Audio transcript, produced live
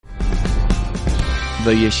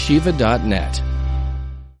theyeshiva.net.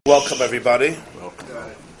 Welcome, everybody.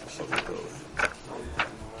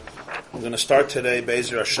 We're going to start today,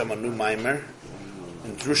 Be'ezer Hashem, a new Maimer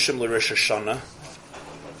in Drushim L'Rosh Hashanah,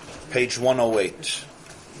 page 108,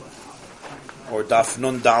 or Daf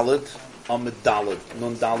Nun Daled, Amid Daled,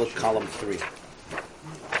 Nun Daled, column 3.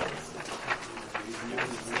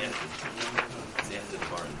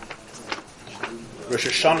 Rosh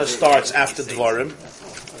Hashanah starts after Dvarim.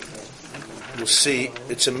 You'll see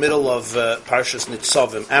it's in the middle of Parshas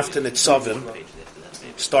Nitzavim. After Nitzavim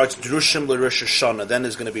starts Drushim L'Rosh Hashanah. Then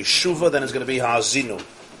there's going to be Shuva. Then there's going to be Ha'azinu.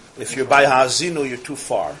 If you're by Ha'azinu, you're too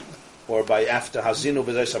far, or by after Ha'azinu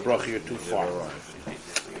B'zayis HaBracha, you're too far.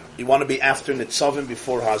 You want to be after Nitzavim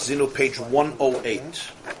before Ha'azinu. Page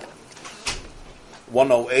 108.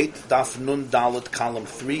 108. Daf Nun Dalet, column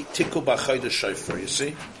 3. Tiku B'Chodesh Shofar. You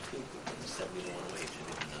see.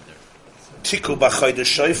 Tiku B'Chodesh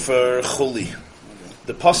Shofar Chuli.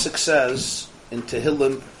 The pasuk says in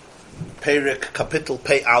Tehillim, Perek Kapitel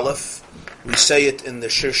Pei Aleph. We say it in the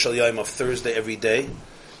Shir Shal Yom of Thursday every day.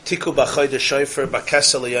 Tiku B'Chodesh Shofar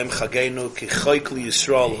B'Kesel Yom Chageinu Ki Choik Li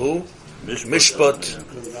Yisrael Hu Mishpat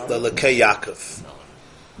L'Lekei Yaakov.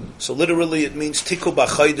 So literally it means Tiku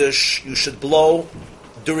B'Chodesh. You should blow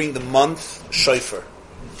during the month Shofar.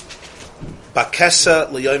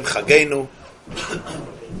 B'Kesel Yom Chageinu.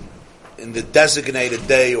 In the designated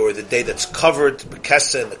day, or the day that's covered,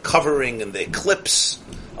 Bekesa, and the covering and the eclipse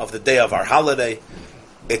of the day of our holiday.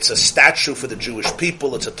 It's a statue for the Jewish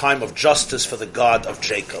people. It's a time of justice for the God of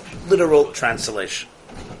Jacob. Literal translation.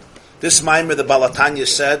 This Maimer, the Baal HaTanya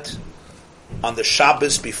said, on the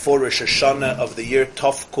Shabbos before Rosh Hashanah of the year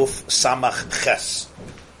Tov Kuf Samach Ches.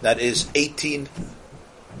 That is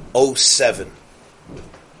 1807.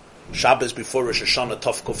 Shabbos before Rosh Hashanah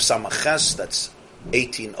Tov Kuf Samach Ches. That's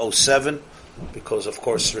 1807, because of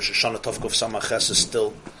course Rosh Hashanah Tov Kuf Samach Ches is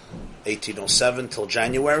still 1807 till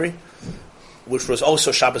January, which was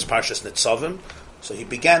also Shabbos Parshas Nitzavim. So he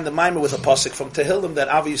began the Maimer with a pasuk from Tehillim that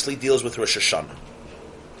obviously deals with Rosh Hashanah.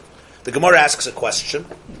 The Gemara asks a question.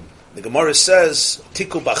 The Gemara says,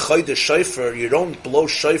 Tiku B'Chodesh Shofar, you don't blow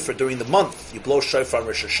shofar during the month, you blow shofar on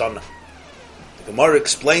Rosh Hashanah. The Gemara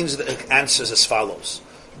explains the answers as follows.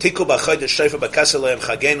 Tiku B'Chodesh Shofar B'Kesel Yom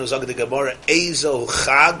Chageinu Zog the Gemara Eizo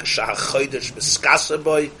Chag Shahachodesh B'Skasa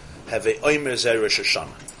Boy Have Omer Zeh Rosh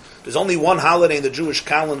Hashanah. There's only one holiday in the Jewish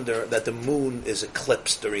calendar that the moon is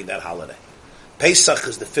eclipsed during that holiday. Pesach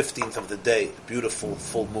is the 15th of the day, beautiful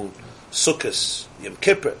full moon. Sukkot, Yom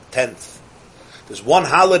Kippur, 10th. There's one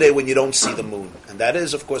holiday when you don't see the moon, and that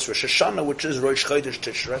is, of course, Rosh Hashanah, which is Rosh Chodesh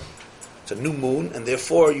Tishrei. It's a new moon, and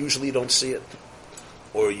therefore usually you don't see it,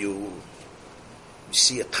 or you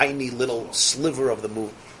see a tiny little sliver of the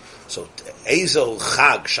moon. So, Ezo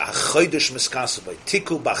Chag Shachodesh Miskasabay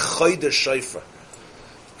Tiku B'Chodesh Shofar.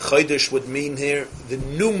 Chodesh would mean here the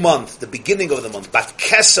new month, the beginning of the month. Bat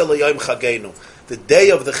Kesel Yom Chageinu, the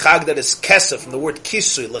day of the Chag that is Kesel from the word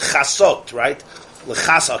Kisui, Lechasot, right?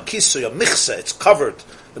 Lechasa Kisui, a Michse, it's covered.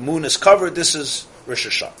 The moon is covered. This is Rosh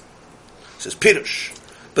Hashanah. It says Pirush.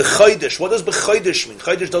 B'Chodesh. What does B'Chodesh mean?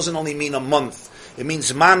 Chodesh doesn't only mean a month. It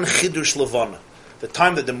means Man Chidush Levana. The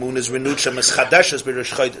time that the moon is renewed, Shemes Chadesh is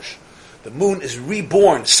Rosh Chodesh. The moon is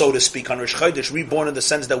reborn, so to speak, on Rosh Chodesh, reborn in the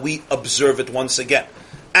sense that we observe it once again.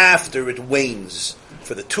 After it wanes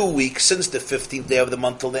for the 2 weeks, since the 15th day of the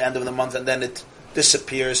month till the end of the month, and then it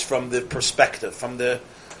disappears from the perspective, from the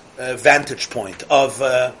vantage point of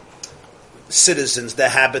citizens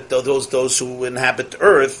that habit, those who inhabit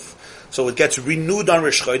Earth. So it gets renewed on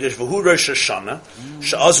Rosh Chodesh, V'hu Rosh Hashanah,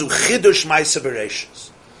 She'azu Chidush Ma'aseh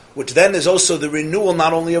Bereishis, which then is also the renewal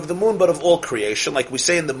not only of the moon, but of all creation. Like we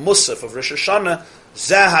say in the Musaf of Rosh Hashanah,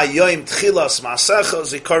 Zeh HaYom Tchilas Ma'asecha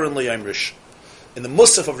Zikaron L'Yom Rishon. In the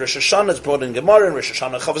Musaf of Rosh Hashanah, it's brought in Gemara, in Rosh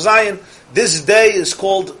Hashanah Chav Zayin. This day is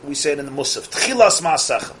called, we say it in the Musaf, Tchilas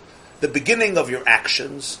Ma'asecha, the beginning of your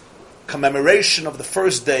actions, commemoration of the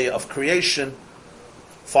first day of creation,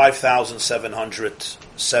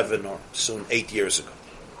 5,707 or soon 8 years ago.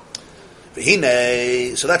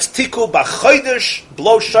 So that's Tiku B'Chodesh,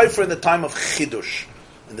 blow shofar in the time of Chidush,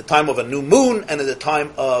 in the time of a new moon and in the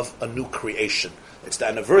time of a new creation. It's the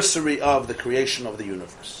anniversary of the creation of the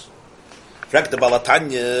universe. So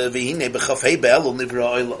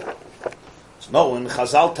no, and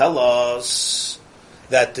Chazal tell us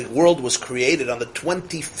that the world was created on the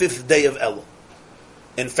 25th day of Elul.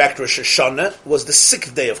 In fact, Rosh Hashanah was the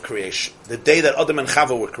 6th day of creation, the day that Adam and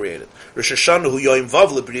Chava were created. Rosh Hashanah, hu Yom Vav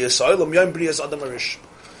leBriyas Ha'olam, Yom Briyas Adam HaRishon.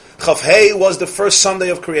 Chav Hei was the first Sunday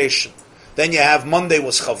of creation. Then you have Monday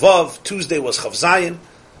was Chavav, Tuesday was Chav Zayin,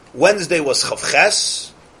 Wednesday was Chav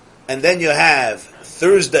Ches, and then you have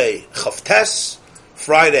Thursday Chav Tes,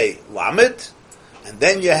 Friday, Lamed, and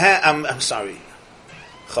then you have, I'm sorry,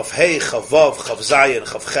 Chav Hei, Chav Vav, Chav Zayin,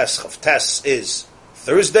 Chav Ches, Chav Tes is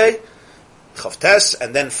Thursday, Chav Tes,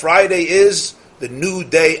 and then Friday is the new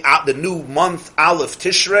day, the new month, Aleph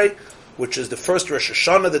Tishrei, which is the first Rosh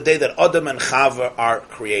Hashanah, the day that Adam and Chava are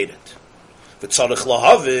created. V'tzarech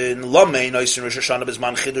lahavin, lamein oisin Rosh Hashanah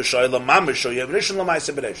b'zman chidush ha'olam mamish o yom rishon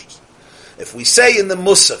l'maaseh bereshis. If we say in the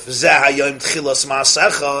Musaf, Zeh hayom tchilas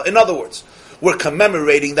ma'asecha, in other words, we're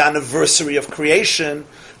commemorating the anniversary of creation.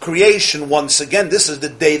 Creation, once again, this is the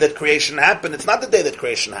day that creation happened. It's not the day that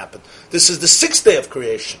creation happened. This is the 6th day of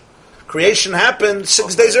creation. Creation happened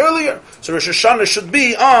 6 days earlier. So Rosh Hashanah should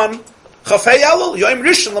be on Chafei Elul, Yom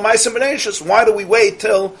Rishon L'Maaseh B'Neishos. Why do we wait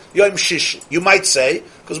till Yom Shishi? You might say,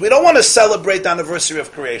 because we don't want to celebrate the anniversary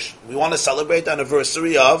of creation. We want to celebrate the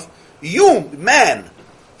anniversary of man,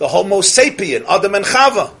 the Homo sapien, Adam and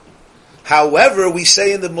Chava. However, we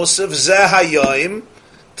say in the Musaf, Zeh Hayom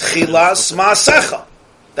Tchilas Ma'asecha.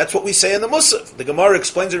 That's what we say in the Musaf. The Gemara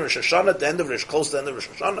explains in Rosh Hashanah, at the end of close to the end of Rosh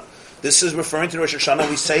Hashanah. This is referring to Rosh Hashanah.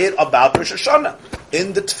 We say it about Rosh Hashanah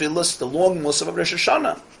in the Tfilas, the long Musaf of Rosh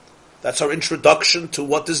Hashanah. That's our introduction to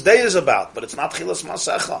what this day is about. But it's not Chilas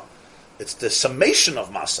Masecha. It's the summation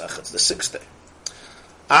of Masecha. It's the 6th day.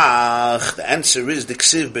 The answer is the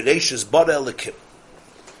Ksiv Bereshis Bara Elikim.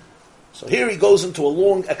 So here he goes into a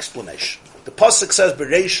long explanation. The pasuk says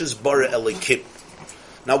Bereshis Bara Elikim.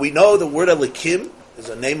 Now we know the word Elikim is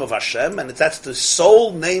a name of Hashem, and that's the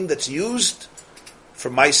sole name that's used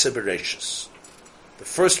for Maaseh Bereshis. The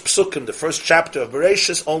first psukim, the first chapter of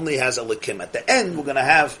Bereshis only has Elikim. At the end, we're going to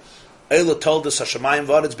have Eila told us Hashemayim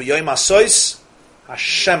Varetz B'Yom Asois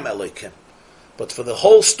Hashem Elikim. But for the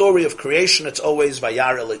whole story of creation, it's always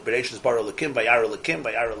Vayar Elikim, Bereshis Bara Elikim, Vayar Elikim,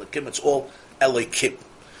 Vayar Elikim. It's all Elikim.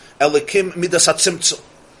 Elikim Midas HaTzimtzum.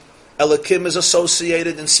 Elikim is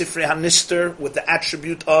associated in Sifrei HaNister with the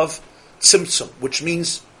attribute of Tzimtzum, which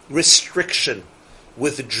means restriction,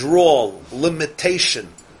 withdrawal,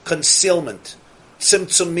 limitation, concealment.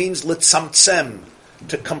 Tzimtzum means litzamtzem,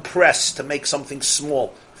 to compress, to make something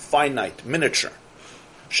small, finite, miniature.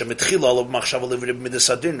 So Chazal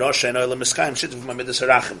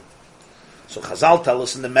tell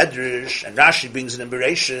us in the Medrash, and Rashi brings it in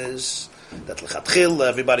Bereshis, that l'chatchil,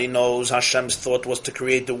 everybody knows Hashem's thought was to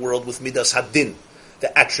create the world with Midas Hadin,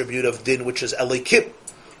 the attribute of Din, which is Elikim.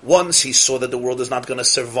 Once he saw that the world is not going to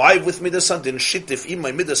survive with Midas Hadin, Shitif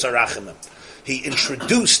imay Midas Harachimim.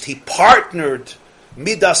 He partnered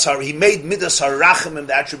Midas, he made Midas Harachimim,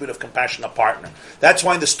 the attribute of compassion, a partner. That's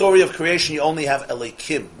why in the story of creation you only have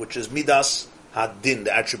Elikim, which is Midas Hadin,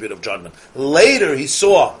 the attribute of judgment. Later he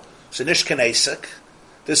saw, Sinish Knesek,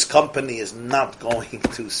 this company is not going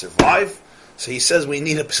to survive. So he says we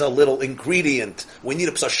need a little ingredient. We need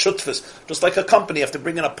a shutfus. Just like a company, you have to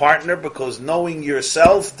bring in a partner because knowing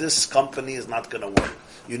yourself, this company is not going to work.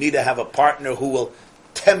 You need to have a partner who will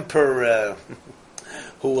temper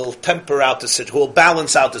out the situation, who will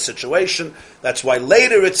balance out the situation. That's why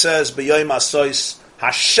later it says B'Yom Asois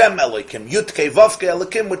Hashem Elikim, Yutke Vavke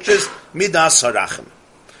Elikim, which is Midas Harachim.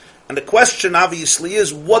 And the question obviously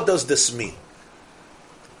is, what does this mean?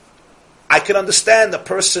 I can understand a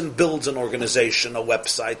person builds an organization, a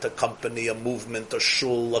website, a company, a movement, a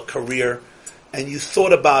shul, a career, and you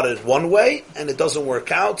thought about it one way, and it doesn't work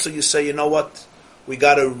out, so you say, you know what, we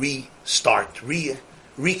got to restart,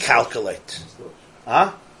 recalculate.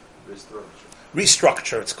 Huh?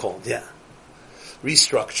 Restructure, it's called, yeah.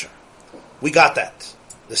 Restructure. We got that.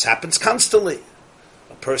 This happens constantly.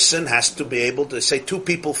 A person has to be able to say two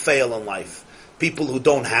people fail in life. People who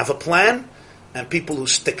don't have a plan and people who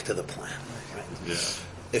stick to the plan. Right? Yeah.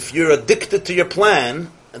 If you're addicted to your plan,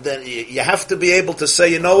 then you have to be able to say,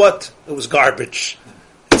 you know what, it was garbage.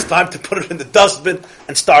 It's time to put it in the dustbin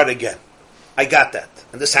and start again. I got that.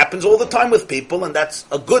 And this happens all the time with people, and that's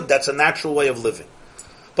a natural way of living.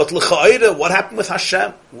 But l'cha'ira, what happened with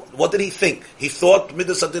Hashem? What did he think? He thought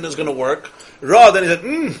Midas Hadin is going to work. Rather, then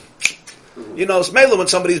he said, you know, it's mainly when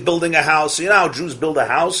somebody's building a house, you know how Jews build a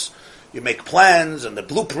house? You make plans and the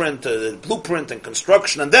blueprint and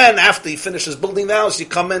construction, and then after he finishes building the house, you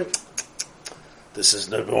come in, this is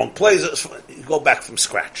the wrong place, you go back from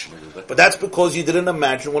scratch. But that's because you didn't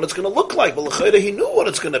imagine what it's going to look like. But l'chayda, he knew what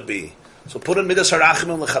it's going to be. So put in Midas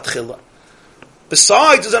Harachim and l'chatchila.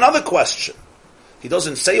 Besides, there's another question. He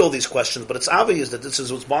doesn't say all these questions, but it's obvious that this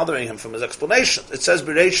is what's bothering him from his explanation. It says,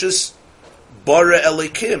 Bereshis bara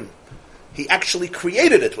Elikim. He actually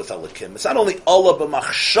created it with Elikim. It's not only Allah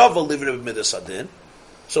b'machshava livre b'midas hadin.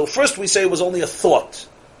 So first we say it was only a thought.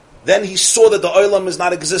 Then he saw that the olam is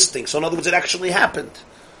not existing. So in other words, it actually happened.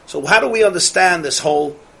 So how do we understand this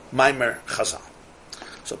whole Maimer Chazal?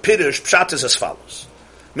 So Pirush Pshat is as follows.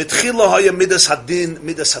 Mitchila haya midas hadin,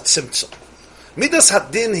 midas hatzimtzum. Midas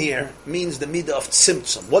hadin here means the midah of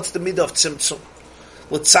tzimtzum. What's the midah of tzimtzum?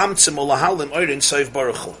 L'tzamtzum olahalim oirin soif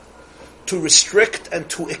baruch hu. To restrict and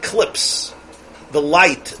to eclipse the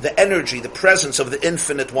light, the energy, the presence of the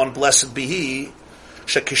Infinite One, blessed be He,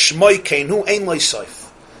 shekishmoi keinu ein lo soif,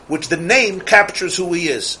 which the name captures who He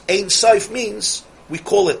is. Ein soif means, we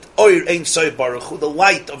call it oir ein soif baruch hu, the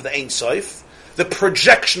light of the ein soif, the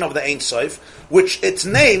projection of the ein soif, which its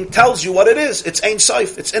name tells you what it is. It's ein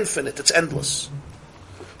soif, it's infinite, it's endless.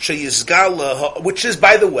 Sheyizgala, which is,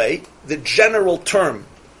 by the way, the general term,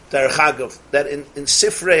 that in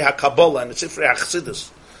Sifrei HaKabbalah and in Sifrei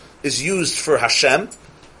HaChassidus is used for Hashem.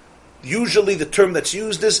 Usually the term that's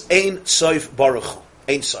used is Ein Soif Baruch Hu,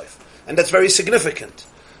 Ein Soif. And that's very significant,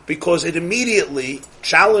 because it immediately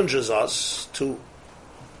challenges us to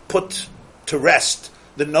put to rest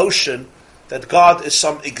the notion that God is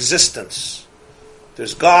some existence.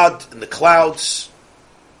 There's God in the clouds,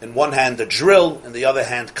 in one hand a drill, in the other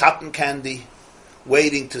hand cotton candy,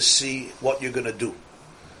 waiting to see what you're going to do.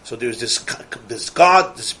 So there's this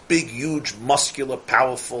God, this big, huge, muscular,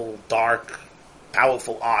 powerful, dark,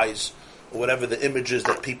 powerful eyes, or whatever the images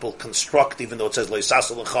that people construct, even though it says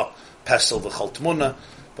Leisasa Lecha Pesel V'chal Tmuna,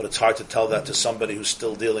 but it's hard to tell that to somebody who's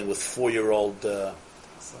still dealing with 4-year-old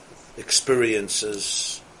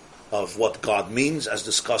experiences of what God means, as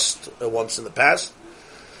discussed once in the past.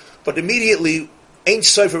 But immediately, Ein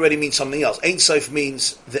Sof already means something else. Ein Sof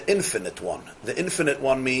means the infinite one. The infinite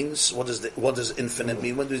one means, what does infinite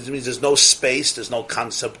mean? It means there's no space, there's no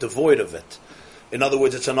concept devoid of it. In other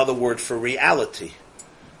words, it's another word for reality.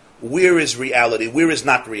 Where is reality? Where is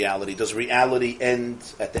not reality? Does reality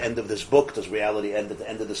end at the end of this book? Does reality end at the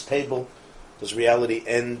end of this table? Does reality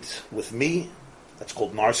end with me? That's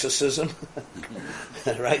called narcissism.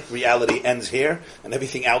 Right? Reality ends here, and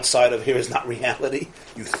everything outside of here is not reality.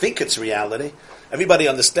 You think it's reality. Everybody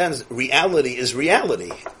understands reality is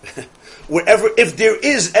reality. Wherever, if there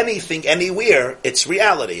is anything anywhere, it's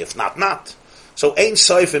reality. If not, not. So Ein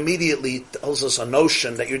Sof immediately tells us a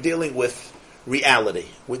notion that you're dealing with reality.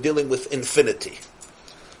 We're dealing with infinity.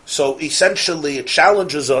 So essentially it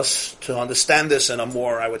challenges us to understand this in a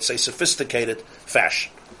more, I would say, sophisticated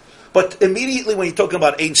fashion. But immediately when you're talking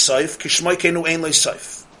about Ein Sof, Kishmoi Keinu Ein Lo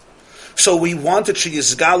Sof. So we wanted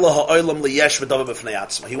Sheyizgala ha'olam liyesh v'davar b'fnei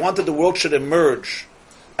atzma. He wanted the world should emerge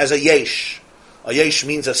as a yesh. A yesh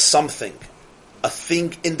means a something, a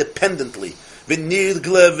thing independently.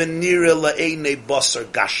 V'nirgle v'nire la'einei basar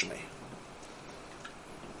gashmi.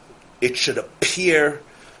 It should appear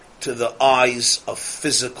to the eyes of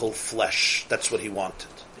physical flesh. That's what he wanted.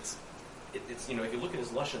 It's if you look at his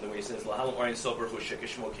lashon, the way he says "Lahalam Arin Sober Hu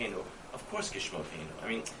Shekishmo Keinu," of course Kishmo Keinu. I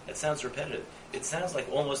mean, it sounds repetitive. It sounds like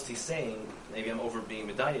almost he's saying, maybe I'm over being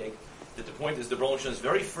medayek, that the point is the Baruch Hashan's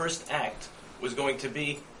very first act was going to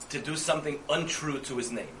be to do something untrue to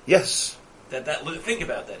his name. Yes. Think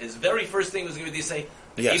about that. His very first thing was going to be to say,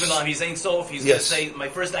 yes. Even though he's Ein Sof, he's going to say, my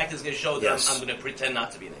first act is going to show that yes. I'm going to pretend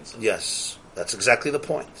not to be an Ein Sof. Yes, that's exactly the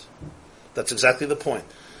point. That's exactly the point.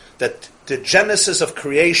 That the genesis of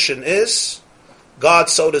creation is God,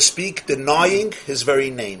 so to speak, denying His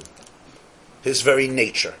very name, His very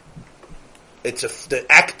nature. It's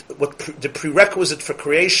the prerequisite for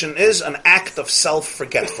creation is an act of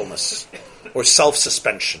self-forgetfulness or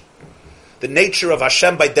self-suspension. The nature of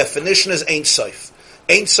Hashem, by definition, is Ein Sof.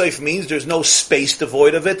 Ein Sof means there's no space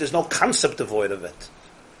devoid of it, there's no concept devoid of it.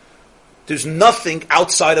 There's nothing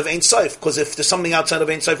outside of Ein Sof, because if there's something outside of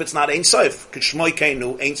Ein Sof, it's not Ein Sof. Kishmoi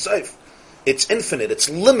Keinu Ein Sof. It's infinite, it's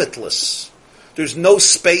limitless. There's no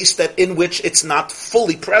space that in which it's not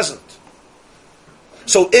fully present.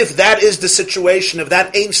 So if that is the situation, if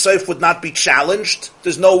that Ein Sof would not be challenged,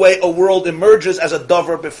 there's no way a world emerges as a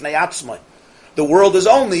davar b'fnei atzmai. The world is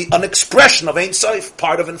only an expression of Ein Sof,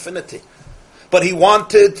 part of infinity. But he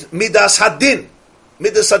wanted Midas Hadin.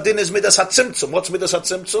 Midas Hadin is Midas HaTzimtzum. What's Midas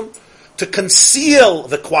HaTzimtzum? To conceal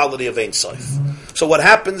the quality of Ein Sof. So what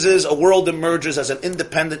happens is a world emerges as an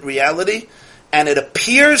independent reality, and it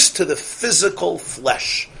appears to the physical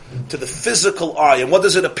flesh, to the physical eye. And what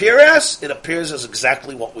does it appear as? It appears as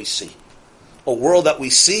exactly what we see. A world that we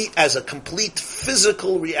see as a complete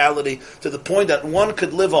physical reality, to the point that one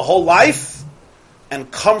could live a whole life and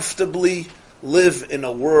comfortably live in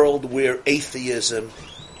a world where atheism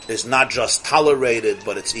is not just tolerated,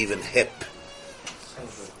 but it's even hip.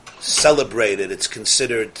 Celebrated. It's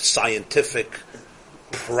considered scientific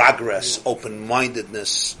progress,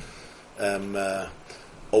 open-mindedness,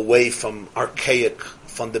 away from archaic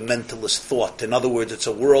fundamentalist thought. In other words, it's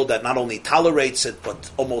a world that not only tolerates it,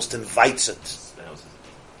 but almost invites it.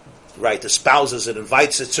 Right, espouses it,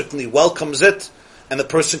 invites it, certainly welcomes it, and the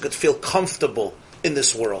person could feel comfortable in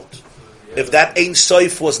this world. If that Ein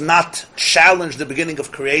Sof was not challenged at the beginning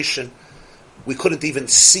of creation, we couldn't even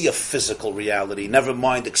see a physical reality, never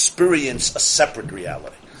mind experience a separate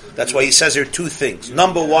reality. That's why he says here two things.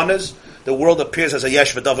 Number one is, the world appears as a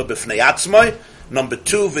yesh v'dava b'fnei atzmai. Number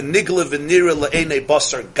two, v'nigla v'nira le'enei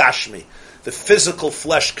basar gashmi. The physical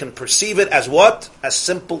flesh can perceive it as what? As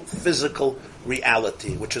simple physical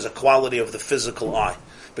reality, which is a quality of the physical eye.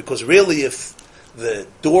 Because really, if the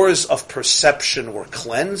doors of perception were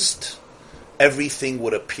cleansed, everything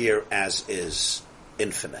would appear as is,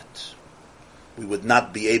 infinite. We would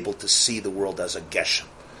not be able to see the world as a geshem.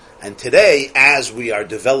 And today, as we are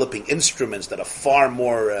developing instruments that are far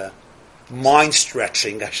more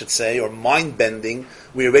mind-stretching, I should say, or mind-bending,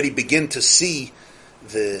 we already begin to see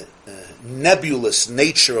the nebulous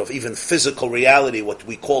nature of even physical reality. What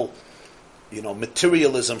we call,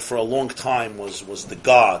 materialism for a long time was the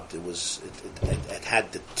god.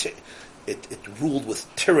 It ruled with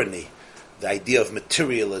tyranny. The idea of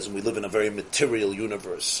materialism. We live in a very material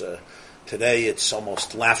universe. Today, it's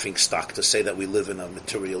almost laughingstock to say that we live in a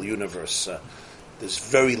material universe. There's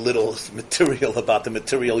very little material about the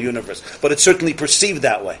material universe, but it's certainly perceived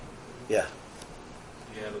that way. Yeah.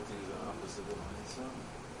 Reality is the opposite of Ein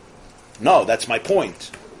Sof. No, that's my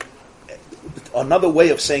point. Another way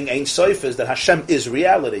of saying Ein Sof is that Hashem is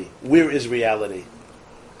reality. Where is reality?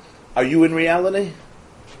 Are you in reality?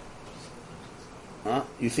 Huh?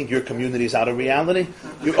 You think your community is out of reality?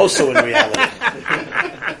 You're also in reality.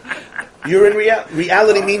 You're in reality.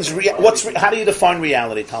 Reality means how do you define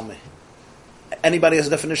reality? Tell me. Anybody has a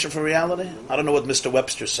definition for reality? I don't know what Mr.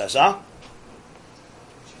 Webster says. Huh?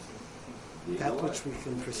 That which we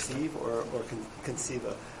can perceive or can conceive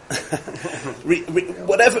of.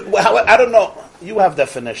 Whatever. I don't know. You have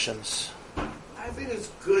definitions. I think it's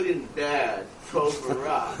good and bad,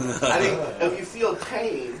 overall. I think if you feel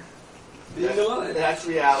pain, that's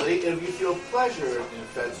reality. If you feel pleasure,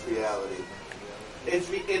 that's reality.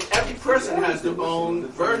 Every person has their own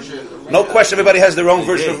version of reality. No question, everybody has their own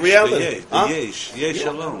version of reality. Yesh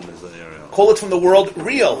alone is the area. Call it from the world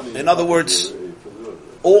real. In other words,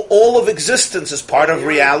 all of existence is part of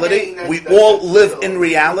reality. We all live in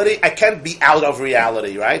reality. I can't be out of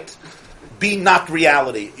reality, right? Be not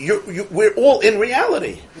reality. We're all in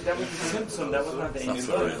reality. That was the Simpson. That was not the Ein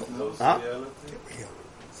Sof. Huh?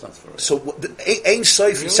 So Ein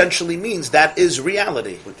Sof essentially means that is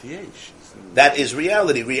reality. That is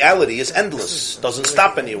reality. Reality is endless. Doesn't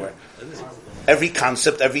stop anywhere. Every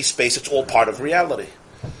concept, every space, it's all part of reality.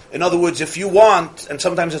 In other words, if you want, and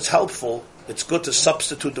sometimes it's helpful, it's good to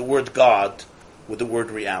substitute the word God with the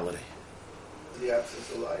word reality. The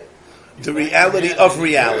absence of light. The reality of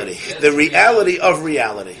reality. The reality of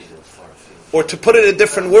reality. Or to put it in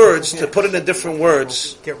different words,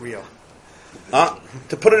 Get real.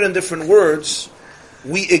 To put it in different words,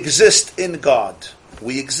 we exist in God.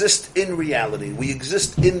 We exist in reality. We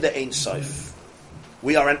exist in the Ein Sof.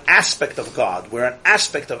 We are an aspect of God. We're an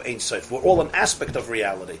aspect of Ein Sof. We're all an aspect of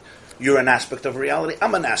reality. You're an aspect of reality.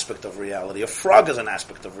 I'm an aspect of reality. A frog is an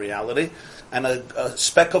aspect of reality. And a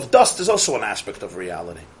speck of dust is also an aspect of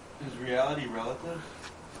reality. Is reality relative?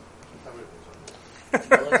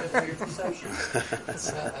 Relative to your perception.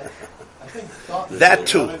 I think That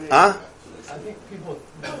too. Huh? I think people,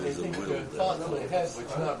 they think your thoughts in their head, which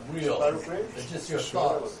is not real. It's just your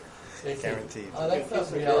thoughts. They think, Guaranteed. that's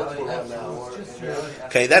not reality. It's just your...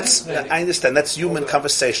 Okay, I understand. That's human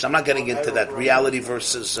conversation. I'm not getting into that. Reality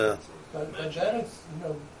versus... But that is,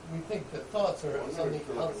 we think that thoughts are something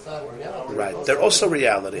outside of reality. Right. They're also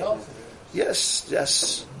reality. They also-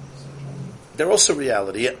 Yes. They're also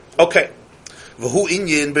reality. Yeah. Okay. V'hu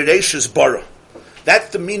inyin b'reishis bara. That's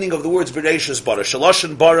the meaning of the words b'reishis bara.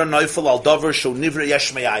 Shaloshin bara neifel al davar shel nivra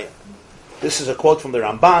yesh me'ayin. This is a quote from the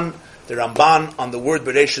Ramban. The Ramban on the word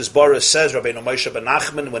b'reishis bara says, Rabbeinu Moshe ben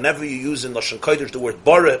Nachman, whenever you use in Lashon Kodesh the word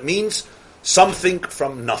bara, it means something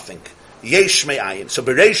from nothing. Yesh me'ayin. So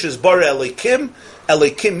b'reishis bara elikim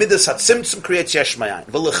midas hatzimtzum creates yesh me'ayin.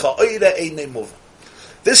 V'lecha einei muva.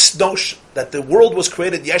 This notion that the world was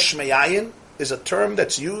created yesh me'ayin is a term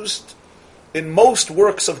that's used in most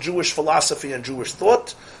works of Jewish philosophy and Jewish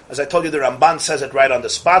thought. As I told you, the Ramban says it right on the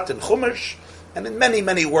spot in Chumash, and in many,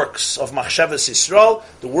 many works of Machshavas Yisrael,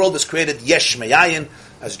 the world is created yesh me'ayin,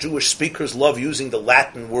 as Jewish speakers love using the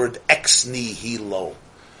Latin word ex nihilo.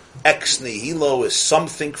 Ex nihilo is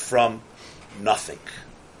something from nothing.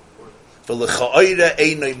 But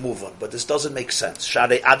this doesn't make sense. Why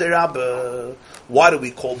do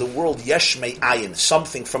we call the world yesh me'ayin,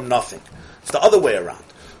 something from nothing? It's the other way around.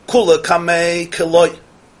 Kula kamei kiloi.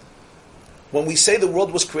 When we say the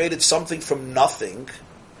world was created something from nothing,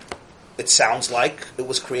 it sounds like it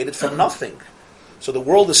was created from nothing. So the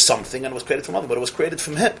world is something and it was created from nothing, but it was created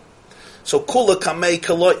from him. So kula kamei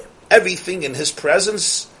kaloi, everything in his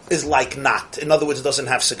presence is like not. In other words, it doesn't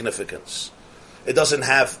have significance. It doesn't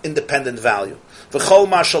have independent value. V'chol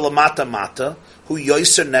ma'shalamata mata hu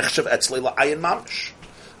yoiser nechshav etzlei la'ayin mamash.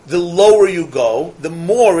 The lower you go, the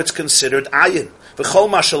more it's considered ayin. V'chol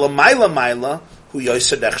ma'shalamayla mayla hu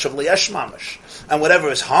yoiser nechshav li'yesh mamash. And whatever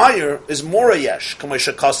is higher is more a yesh.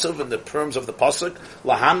 K'moshe kasav in the terms of the pasuk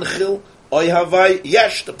lahanchil oy havai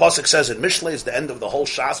yesh. The pasuk says in Mishlei, it's the end of the whole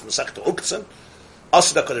Shas Masechta Uktzin.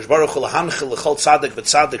 Asda Kadosh Baruch Hu lahanchil l'chol tzadik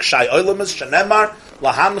v'tzadik shai oilamis shenemar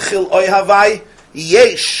lahanchil oy havai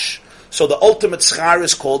yesh. So the ultimate schar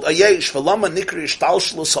is called a yesh. V'lama nikri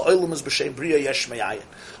ishtalshlus ha'oilamis b'shem bria yesh me'ayin.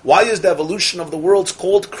 Why is the evolution of the world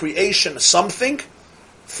called creation something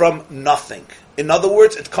from nothing? In other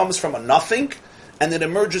words, it comes from a nothing and it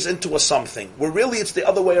emerges into a something. Where really it's the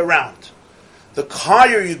other way around. The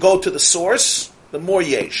higher you go to the source, the more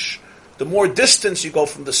yesh. The more distance you go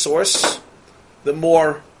from the source, the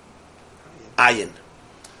more ayin.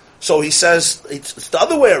 So he says, it's the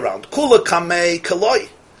other way around. Kula kamei kaloi.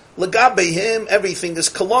 Legabe him, everything is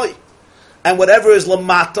kaloi. And whatever is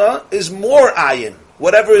lamata is more ayin.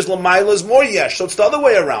 Whatever is lamaila is more yesh. So it's the other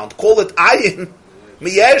way around. Call it ayin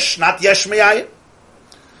miyesh, not yesh miyayin.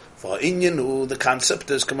 For inyanu, the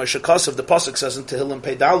concept is K'moshe Kasav, the pasuk says in Tehillim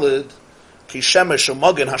Pei Daled, Ki shemesh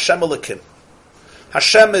u'magin Hashem Elokim.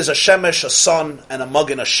 Hashem is a shemesh, a sun, and a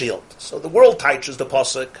magin, a shield. So the world teaches the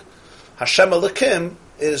pasuk, Hashem Elokim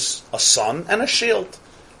is a sun and a shield.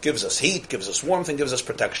 Gives us heat, gives us warmth, and gives us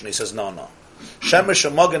protection. He says, no. Shemesh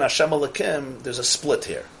u'magin Hashem Elokim, there's a split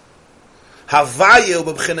here. Havaya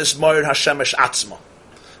u'b'b'chinis moir Hashemesh atzma.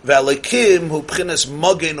 Ve'alikim hu b'chinas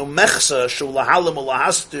magin u'mechsa shu lahalim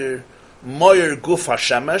u'lahastir moyer guf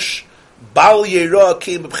Hashemesh bal yirah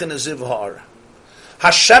kim b'chinas ziv ha'ara.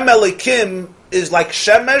 Hashem Elikim is like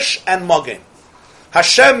Shemesh and Magin.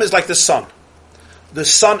 Hashem is like the sun. The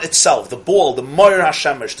sun itself, the ball, the moyer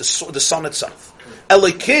Hashemesh, the sun itself.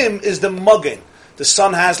 Elikim is the Magin. The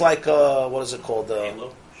sun has like a, what is it called?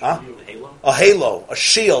 Halo? Halo? A halo, a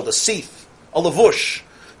shield, a seeth, a lavush,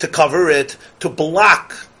 to cover it, to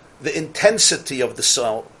block the intensity of the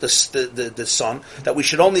sun, the sun, that we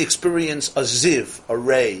should only experience a ziv, a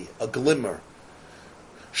ray, a glimmer.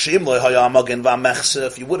 If you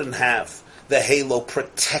wouldn't have the halo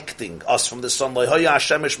protecting us from the sun,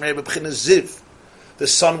 the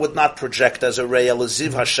sun would not project as a ray.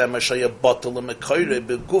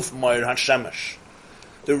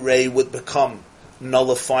 The ray would become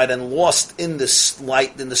nullified and lost in this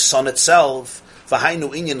light, in the sun itself.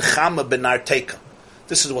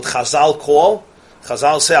 This is what Chazal call.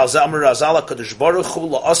 Chazal say,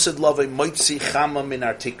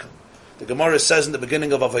 the Gemara says in the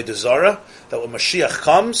beginning of Avodah Zarah that when Mashiach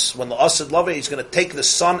comes, when the Asid Lave, he's going to take the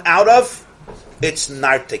sun out of its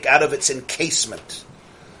nartik, out of its encasement.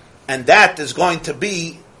 And that is going to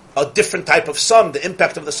be a different type of sun. The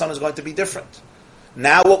impact of the sun is going to be different.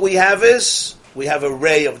 Now what we have is, we have a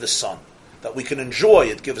ray of the sun that we can enjoy.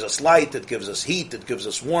 It gives us light, it gives us heat, it gives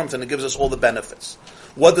us warmth, and it gives us all the benefits.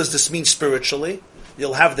 What does this mean spiritually?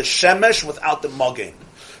 You'll have the shemesh without the magin.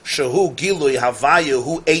 Shehu gilui havaya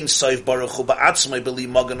hu ein soif baruch hu ba'atzmei beli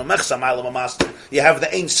magin umechsa ma'alam amaster. You have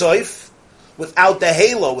the ein soif without the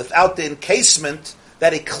halo, without the encasement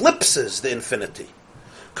that eclipses the infinity.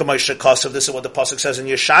 K'moshe Kasav, this is what the pasuk says in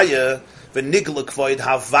Yeshaya, v'nigluk void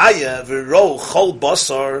havaya v'ro chol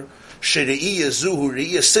basar shiri'iyah zuhu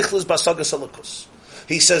ri'iyah sichlis basagas alakus.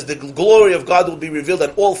 He says the glory of God will be revealed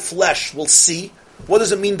and all flesh will see. What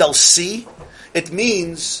does it mean they'll see? It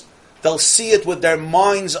means they'll see it with their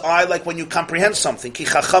mind's eye, like when you comprehend something. Ki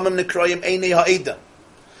chachamim nikroyim einei ha'eda.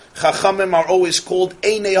 Chachamim are always called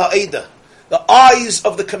einei ha'eda, the eyes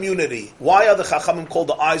of the community. Why are the chachamim called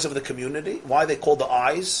the eyes of the community? Why are they called the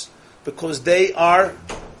eyes? Because they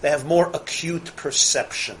have more acute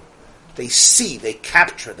perception. They see, they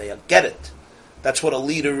capture, they get it. That's what a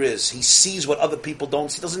leader is. He sees what other people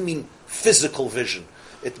don't see. It doesn't mean physical vision.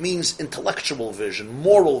 It means intellectual vision,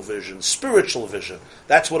 moral vision, spiritual vision.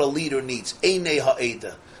 That's what a leader needs. Einei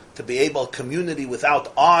ha'eda. To be able, a community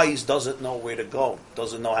without eyes doesn't know where to go,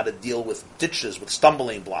 doesn't know how to deal with ditches, with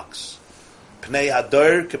stumbling blocks. Pnei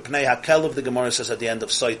hadar k'pnei hakelev, the Gemara says at the end of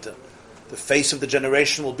Saita. The face of the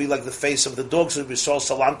generation will be like the face of the dog. So we saw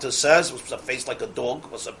Salanta says, was a face like a dog.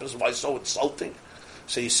 Why so insulting?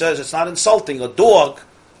 So he says it's not insulting. A dog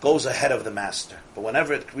goes ahead of the master. But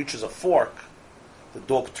whenever it reaches a fork, the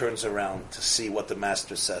dog turns around to see what the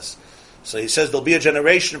master says. So he says there'll be a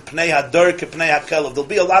generation, Pnei Hadar Pnei HaKelev. There'll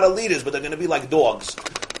be a lot of leaders, but they're going to be like dogs.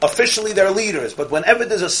 Officially, they're leaders, but whenever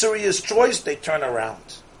there's a serious choice, they turn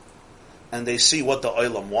around. And they see what the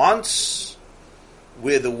Olam wants,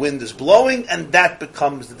 where the wind is blowing, and that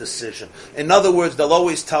becomes the decision. In other words, they'll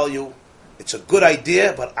always tell you, it's a good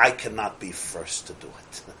idea, but I cannot be first to do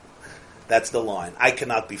it. That's the line. I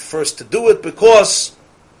cannot be first to do it because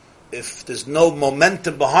if there's no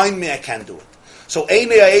momentum behind me, I can't do it. So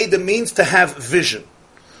Einei Ha'eda means to have vision.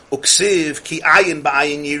 Uksiv ki ayin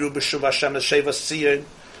ba'ayin yiru b'shuv Hashem l'sheva siyin.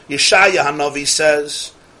 Yeshaya Hanavi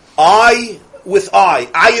says, eye with eye,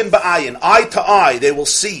 ayin ba'ayin, eye to eye, they will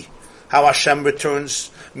see how Hashem returns.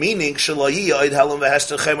 Meaning, shalayi oid helam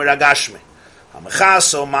v'hester chemer agashmi.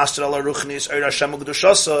 Hamachaso master ala ruchnis oid Hashem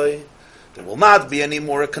u'gdushosoi. There will not be any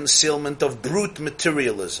more a concealment of brute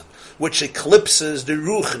materialism, which eclipses the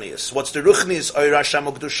ruchnius. What's the ruchnius? Oir Hashem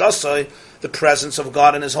u'gdushasai, the presence of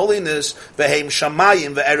God and His holiness. V'heim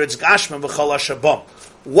shamayim v'eretz gashmim v'chol hashabam.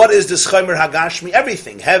 What is this chaymer hagashmi?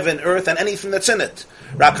 Everything, heaven, earth, and anything that's in it.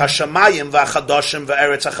 Rak hashamayim v'achadashim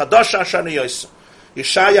v'eretz achadash asher niyosim.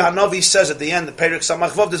 Yeshaya Hanavi says at the end, the Perek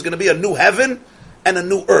Samach Vav, there's going to be a new heaven and a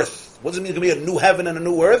new earth. What does it mean? There's going to be a new heaven and a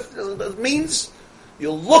new earth? It means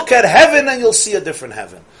you'll look at heaven and you'll see a different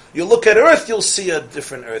heaven. You look at earth, you'll see a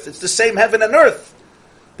different earth. It's the same heaven and earth.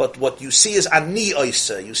 But what you see is Ani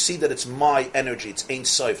Oisa. You see that it's my energy. It's Ein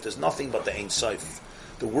Sof. There's nothing but the Ein Sof.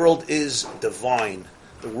 The world is divine.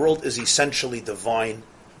 The world is essentially divine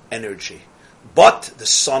energy. But the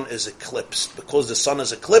sun is eclipsed. Because the sun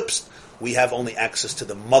is eclipsed, we have only access to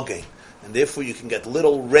the mugging. And therefore you can get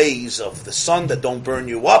little rays of the sun that don't burn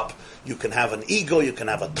you up. You can have an ego, you can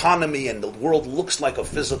have autonomy, and the world looks like a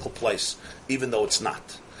physical place, even though it's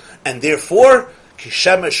not. And therefore,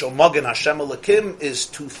 Kishemesh or Magen Hashem Elokim is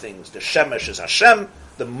two things. The Shemesh is Hashem,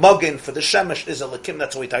 the Magen for the Shemesh is Elokim.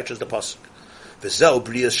 That's how he teaches the pasuk. V'zeu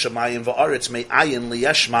briyas shemayim va'aretz me'ayin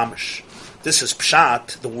liyesh mamish. This is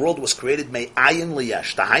Pshat. The world was created me'ayin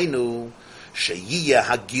liyesh. Tahainu sheyiyeh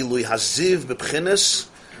hagilui haziv b'pchinas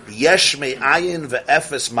yesh me'ayin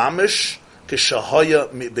ve'efes mamish.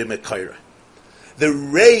 The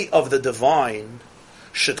ray of the divine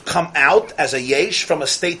should come out as a yesh from a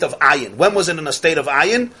state of ayin. When was it in a state of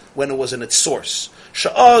ayin? When it was in its source.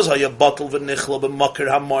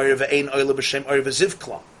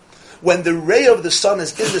 When the ray of the sun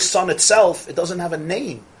is in the sun itself, it doesn't have a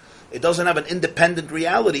name. It doesn't have an independent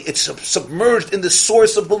reality. It's submerged in the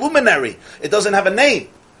source of the luminary. It doesn't have a name.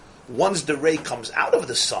 Once the ray comes out of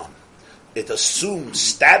the sun, it assumes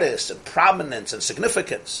status and prominence and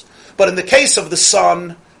significance. But in the case of the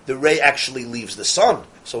sun, the ray actually leaves the sun,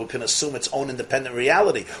 so it can assume its own independent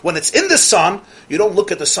reality. When it's in the sun, you don't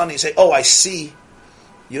look at the sun and you say, oh, I see.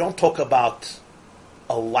 You don't talk about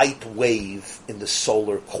a light wave in the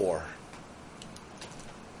solar core.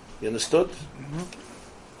 You understood? Mm-hmm.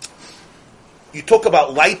 You talk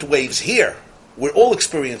about light waves here. We're all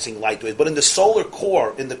experiencing light waves, but in the solar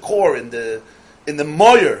core, in the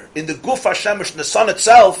moyer, in the guf Hashemesh, in the sun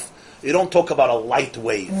itself, you don't talk about a light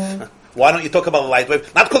wave. Mm. Why don't you talk about a light wave?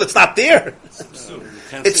 Not because it's not there.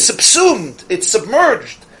 It's subsumed. It's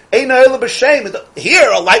submerged. Here,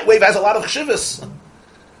 a light wave has a lot of chshivas.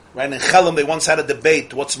 Right? In Chelm, they once had a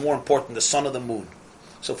debate, what's more important, the sun or the moon?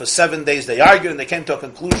 So for 7 days they argued, and they came to a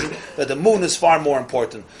conclusion that the moon is far more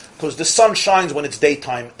important, because the sun shines when it's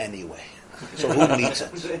daytime anyway. So who needs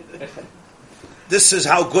it? This is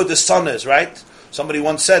how good the sun is, right? Somebody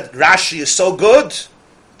once said, Rashi is so good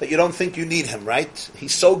that you don't think you need him, right?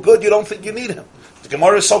 He's so good you don't think you need him. The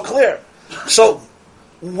Gemara is so clear. So,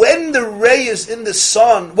 when the ray is in the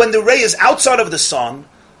sun, when the ray is outside of the sun,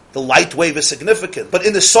 the light wave is significant. But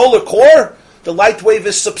in the solar core, the light wave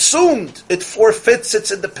is subsumed. It forfeits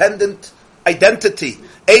its independent identity.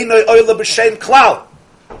 Einoi oila b'shem klal.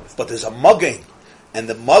 But there's a mugging. And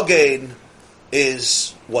the mugging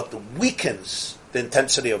is what weakens the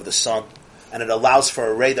intensity of the sun, and it allows for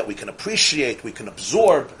a ray that we can appreciate, we can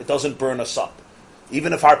absorb. It doesn't burn us up.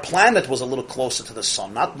 Even if our planet was a little closer to the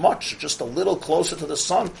sun, not much, just a little closer to the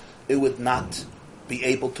sun, it would not be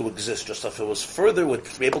able to exist. Just if it was further, it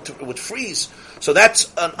would freeze. So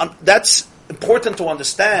that's important to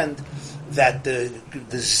understand, that the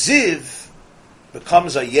ziv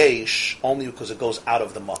becomes a yesh only because it goes out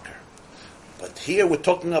of the mucker. But here we're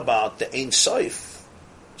talking about the Ein Sof.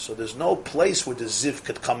 So there's no place where the ziv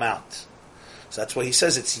could come out. So that's why he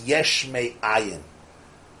says it's yesh me ayin.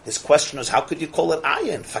 His question is, how could you call it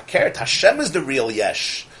ayin? Fakert, Hashem is the real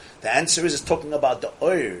yesh. The answer is, it's talking about the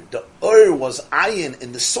oir. The oir was ayin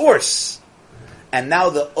in the source. And now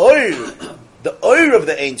the oir of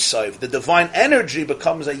the Ein Sof, the divine energy,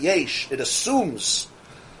 becomes a yesh. It assumes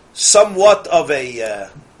somewhat of a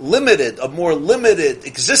more limited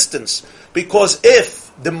existence. Because if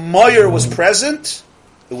the moyer was present,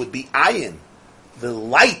 it would be ayin. The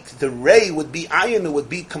light, the ray would be ayin, it would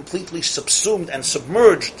be completely subsumed and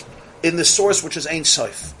submerged in the source which is Ein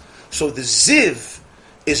Sof. So the ziv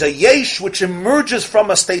is a yesh which emerges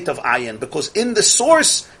from a state of ayin, because in the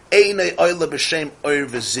source, Einei oila b'shem oir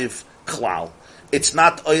v'ziv klal. It's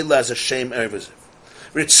not oila as a shem oir v'ziv.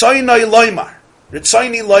 Ritzoynoi loymar.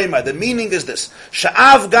 Ritzoyni loymar. The meaning is this.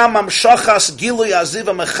 Sha'av gam amshachas gilui aziv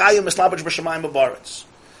amechayim eslabach b'shamayim b'baretz.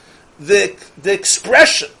 The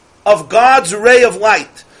expression of God's ray of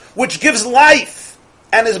light, which gives life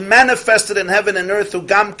and is manifested in heaven and earth through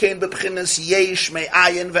gamkein b'pchinas yesh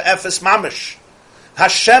me'ayin ve'efes mamish.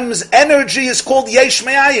 Hashem's energy is called yesh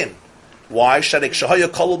me'ayin. Why? Sharik shahaya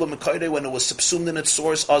kolul b'mekoyrei, when it was subsumed in its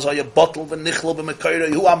source, azaya bottle v'nichlul b'mekoyrei,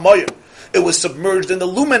 hu amoyer. It was submerged in the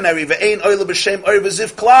luminary, ve'ein oila b'shem oir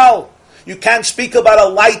v'ziv klal. You can't speak about a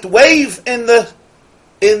light wave in the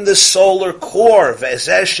solar core. What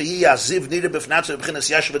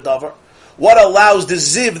allows the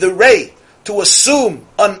ziv, the ray, to assume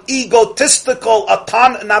an egotistical,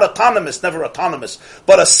 not autonomous, never autonomous,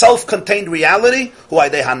 but a self-contained reality?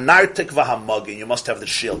 You must have the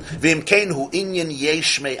shield. The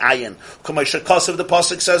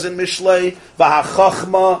pasuk says in Mishlei,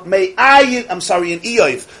 in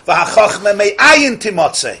Eoiv,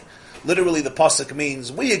 literally, the pasuk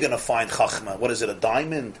means, where are you going to find chachma? What is it, a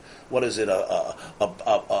diamond? What is it, a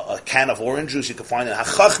can of orange juice? You can find it.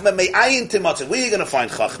 Chachma me'ayin timatzeh. Where are you going to find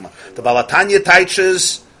chachma? The Baal HaTanya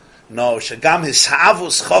teaches, no, shagam his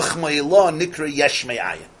ha'avus chachma ilah nikra yesh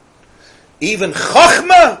me'ayin. Even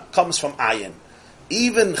chachma comes from ayin.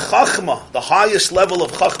 Even chachma, the highest level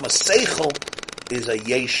of chachma, seichel, is a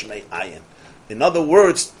yesh me'ayin. In other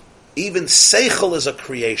words, even seichel is a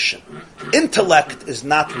creation. Intellect is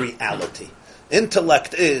not reality.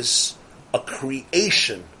 Intellect is a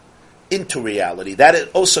creation into reality. That it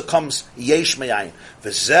also comes yesh me'ayin.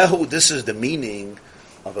 V'zehu, this is the meaning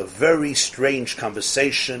of a very strange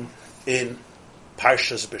conversation in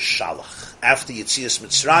Parshas B'Shalach. After Yetzias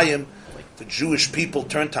Mitzrayim, the Jewish people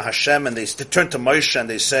turn to Hashem and they turn to Moshe and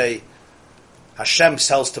they say, Hashem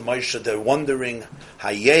tells to Moshe, they're wondering,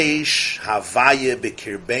 Hayesh Havaya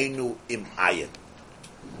B'Kirbeinu Im Ayin.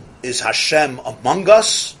 Is Hashem among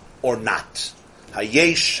us or not?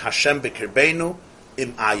 Hayesh Hashem B'Kirbeinu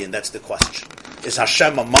Im Ayin. That's the question. Is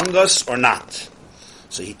Hashem among us or not?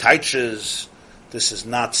 So he teaches, this is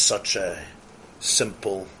not such a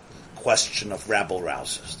simple question of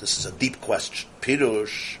rabble-rousers. This is a deep question.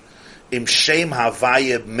 Pirush, Im Shem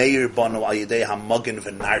Havaya Meir Banu Ayidei HaMagin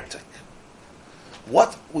V'Nartek.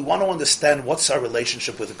 What we want to understand, what's our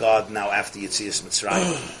relationship with God now after Yetzias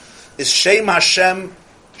Mitzrayim? Is Shem Hashem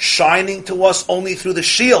shining to us only through the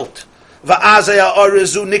shield? Va'azaya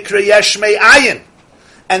Arizu Nikra Yesh Me'ayin.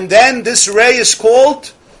 And then this ray is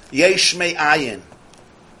called Yesh Me'ayin.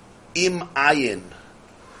 Im Ayin.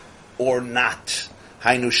 Or not.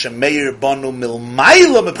 Hainu Shemeir Banu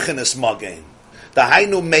Milmayla Mebchinas Magain. The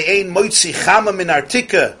Hainu Me'ein Moitzi Chama Min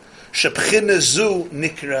Artika. Shebchinazu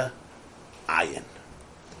Nikra Ayin.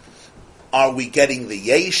 Are we getting the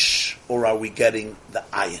yesh or are we getting the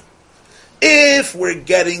ayin? If we're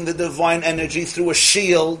getting the divine energy through a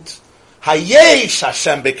shield, hayesh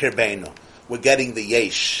Hashem b'kirbeinu, we're getting the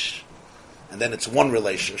yesh. And then it's one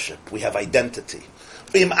relationship. We have identity.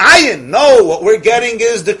 Im ayin, no, what we're getting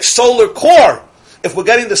is the solar core. If we're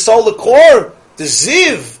getting the solar core, the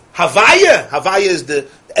ziv, havaya is the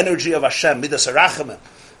energy of Hashem, midas harachamim.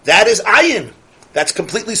 That is ayin. That's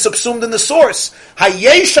completely subsumed in the source.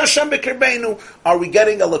 Hayesh Hashem b'kirbeinu. Are we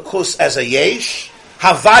getting a lakus as a yesh?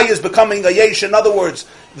 Havaya is becoming a yesh. In other words,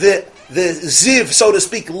 the ziv, so to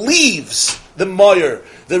speak, leaves the moyer.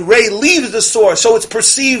 The ray leaves the source, so it's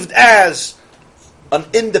perceived as an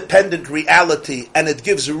independent reality, and it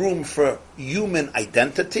gives room for human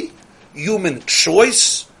identity, human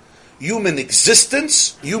choice, human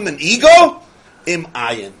existence, human ego. Im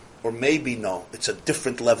ayin. Or maybe no, it's a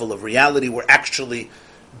different level of reality. We're actually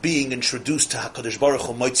being introduced to HaKadosh Baruch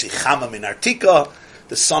Hu Moitzi Chama Min Artika.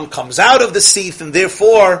 The sun comes out of the seeth, and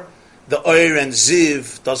therefore the Oir and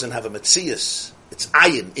Ziv doesn't have a Metzias. It's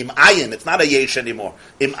Ayin, Im Ayin. It's not a Yesh anymore.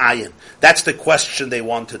 Im Ayin. That's the question they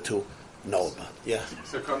wanted to know about. Yeah.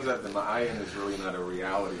 So it comes out that the Ayin is really not a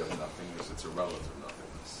reality of nothingness; it's a relative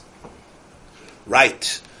nothingness.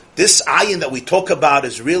 Right. This ayin that we talk about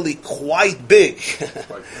is really quite big.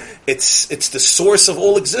 It's the source of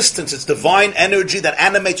all existence. It's divine energy that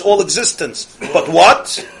animates all existence. But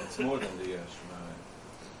what? It's more than the yesh.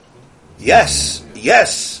 Yes.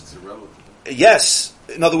 It's irrelevant. Yes.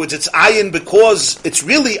 In other words, it's ayin because it's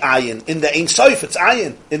really ayin. In the Ein Sof, it's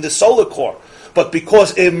ayin. In the solar core. But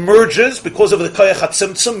because it emerges, because of the koyach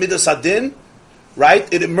hatzimtzum, midas adin,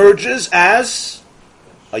 right? It emerges as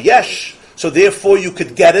a yesh. So therefore you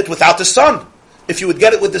could get it without the sun. If you would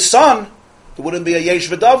get it with the sun, there wouldn't be a yesh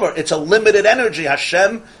v'davar. It's a limited energy.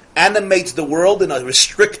 Hashem animates the world in a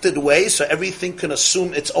restricted way, so everything can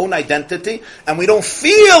assume its own identity, and we don't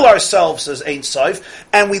feel ourselves as Ein Sof,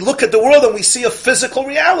 and we look at the world and we see a physical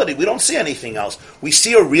reality. We don't see anything else. We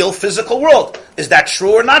see a real physical world. Is that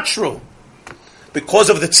true or not true? Because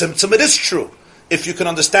of the Tzimtzum, it is true. If you can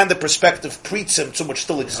understand the perspective pre-Tzimtzum, which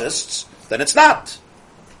still exists, then it's not.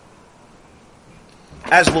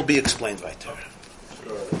 As will be explained later.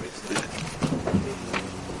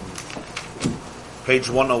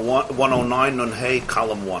 Page 109, Nun Hey,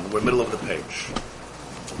 column 1. We're middle of the page.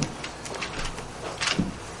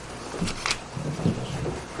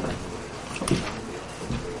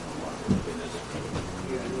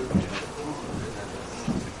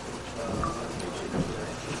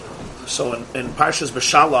 So in Parshas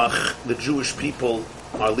Beshalach, the Jewish people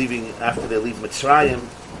are leaving after they leave Mitzrayim,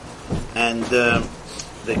 and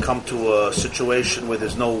they come to a situation where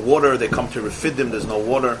there's no water. They come to Refidim, there's no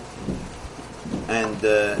water. And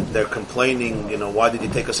they're complaining, why did you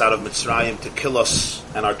take us out of Mitzrayim to kill us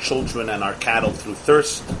and our children and our cattle through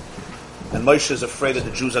thirst? And Moshe is afraid that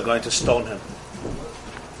the Jews are going to stone him.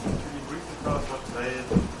 Can you briefly tell us what today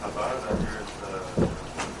is about?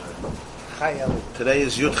 Today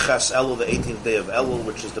is Yud Ches Elul, the 18th day of Elul,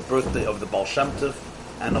 which is the birthday of the Baal Shem Tov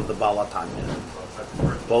and of the Baal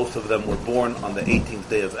HaTanya. Both of them were born on the 18th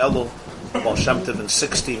day of Elul. Baal Shem Tov in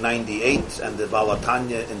 1698 and the Baal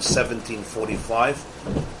HaTanya in 1745.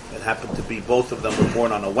 It happened to be both of them were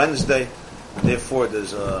born on a Wednesday. Therefore,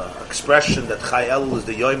 there's an expression that Chai Elul is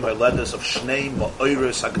the Yom HaLedes of Shnei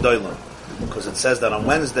Ma'oros HaGdolim, because it says that on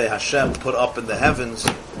Wednesday Hashem put up in the heavens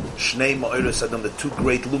Shnei Ma'oros HaGdolim, the two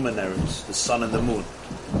great luminaries, the sun and the moon.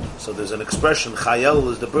 So there's an expression, Chai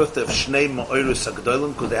Elul is the birthday of Shnei Ma'oros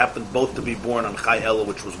HaGdolim, because they happened both to be born on Chai Elul,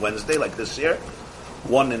 which was Wednesday, like this year.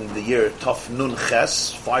 One in the year Tov Nun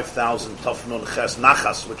Ches, 5,000 Tov Nun Ches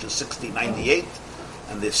Nachas, which is 1698,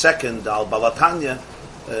 and the second Al Baal HaTanya,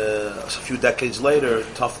 a few decades later,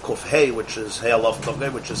 Tov Kuf Hey, which is Hey Alav Tov Hey,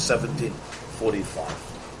 which is 1745.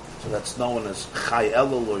 So that's known as Chai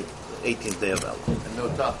Elul, or 18th day of Elul. And no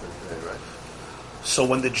topic today, right? So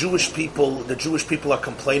when the Jewish people are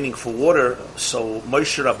complaining for water, so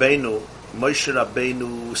Moshe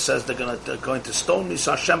Rabbeinu says they're going to stone me.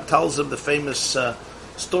 So Hashem tells him the famous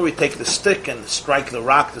story: take the stick and strike the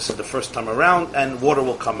rock. This is the first time around, and water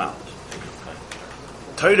will come out.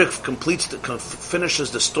 Torah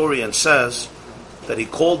finishes the story and says that he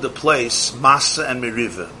called the place Masa and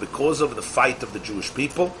Meriva because of the fight of the Jewish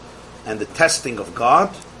people and the testing of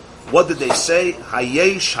God. What did they say?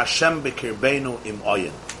 Hayesh Hashem b'kirbeinu im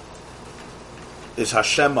oyin. Is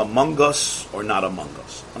Hashem among us or not among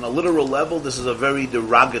us? On a literal level, this is a very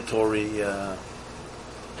derogatory,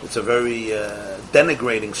 it's a very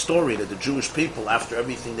denigrating story that the Jewish people, after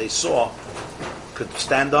everything they saw, could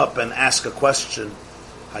stand up and ask a question,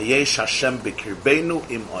 Hayesh Hashem b'kirbeinu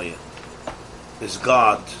im oyin. Is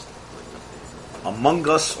God among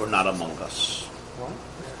us or not among us?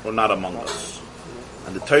 Or not among us?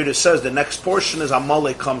 And the Torah says the next portion is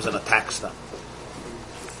Amalek comes and attacks them.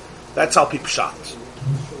 That's Al Pi Pshat.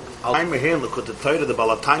 Look at the Torah, the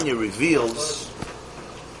Baal HaTanya reveals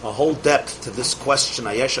a whole depth to this question,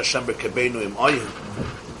 Hayesh Hashem b'kirbeinu im oyin,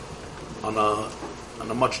 on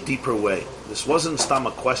a much deeper way. This wasn't stam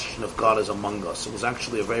a question if God is among us. It was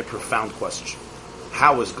actually a very profound question.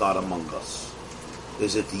 How is God among us?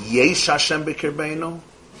 Is it Yesh Hashem b'kirbeinu,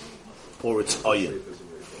 or it's oyin?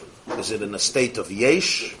 Is it in a state of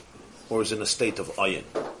Yesh, or is it in a state of oyin?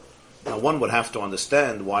 Now, one would have to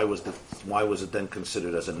understand why was it then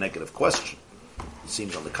considered as a negative question? It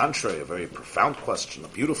seems, on the contrary, a very profound question, a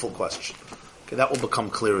beautiful question. Okay, that will become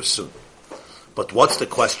clearer soon. But what's the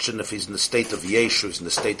question if he's in the state of Yesh or he's in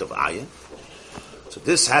the state of Ayin? So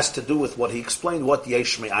this has to do with what he explained, what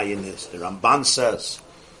Yesh Me'ayin is. The Ramban says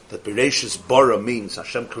that Bereshis Bara means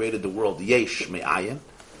Hashem created the world Yesh Me'ayin,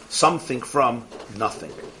 something from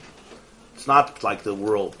nothing. It's not like the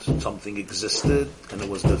world, something existed and it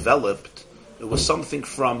was developed. It was something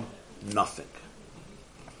from nothing.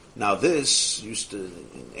 Now this in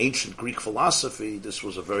ancient Greek philosophy, this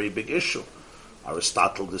was a very big issue.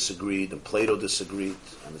 Aristotle disagreed and Plato disagreed.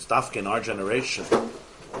 And it's dafka in our generation,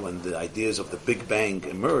 when the ideas of the Big Bang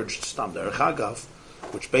emerged, Stam Derech Hagav,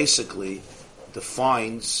 which basically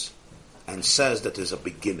defines and says that there's a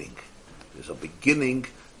beginning. There's a beginning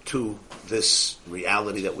to this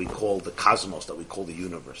reality that we call the cosmos, that we call the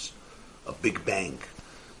universe. A Big Bang.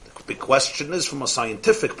 The big question is, from a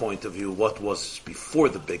scientific point of view, what was before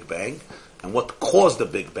the Big Bang and what caused the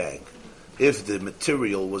Big Bang? If the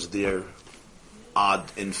material was there ad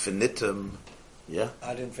infinitum, yeah?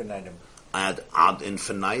 Ad infinitum. Ad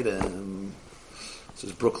infinitum. This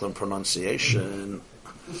is Brooklyn pronunciation.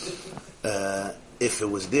 If it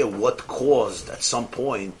was there, what caused at some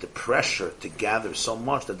point the pressure to gather so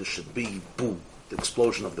much that there should be, boom, the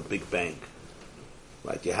explosion of the Big Bang?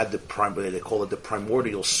 Right? You had they call it the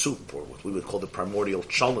primordial soup, or what we would call the primordial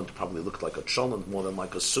cholent. Probably looked like a cholent more than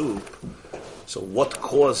like a soup. So what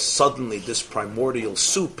caused suddenly this primordial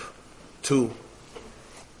soup to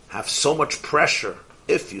have so much pressure?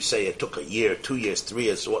 If you say it took a year, 2 years, 3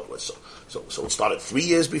 years, so what was so it started 3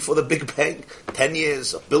 years before the Big Bang, 10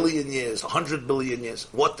 years, 1 billion years, 100 billion years.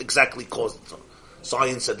 What exactly caused it?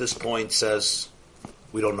 Science at this point says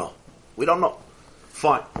we don't know. We don't know.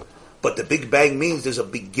 Fine. But the Big Bang means there's a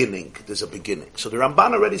beginning. There's a beginning. So the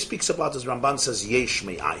Ramban already speaks about this. Ramban says yesh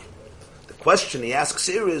me'ayin. The question he asks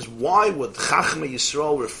here is, why would Chachmei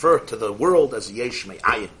Yisrael refer to the world as yesh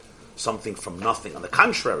me'ayin, something from nothing? On the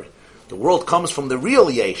contrary, the world comes from the real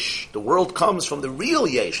yesh. The world comes from the real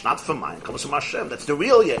yesh, not from ayin. It comes from Hashem. That's the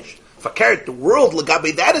real yesh. Fakert, the world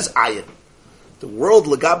legabi, that is ayin. The world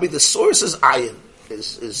legabi, the source is ayin,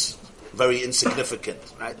 is very insignificant,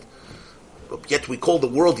 right? But yet we call the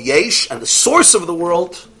world yesh, and the source of the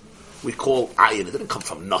world we call ayin. It didn't come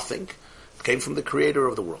from nothing. It came from the creator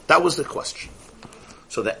of the world. That was the question.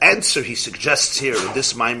 So the answer he suggests here in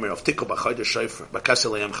this Maimer of Tikku B'Chodesh Shofar,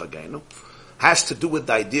 B'Kaseh L'Yom Chageinu, has to do with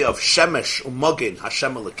the idea of Shemesh Umogin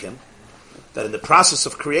Hashem Elokim, that in the process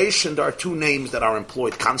of creation there are two names that are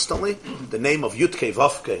employed constantly. The name of Yudke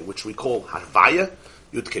Vavke, which we call Havaya,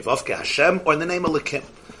 Yudke Vavke Hashem, or in the name Elokim.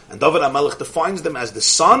 And David HaMelech defines them as the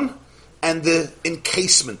sun and the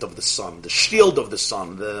encasement of the sun, the shield of the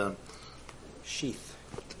sun, the Sheath.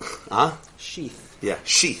 Huh? Sheath. Yeah,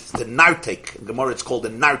 sheath. The nartek. In Gemara it's called the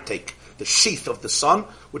nartek, the sheath of the sun,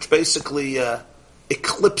 which basically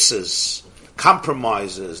eclipses,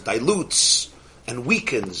 compromises, dilutes, and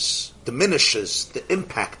weakens, diminishes the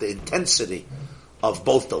impact, the intensity of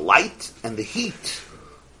both the light and the heat,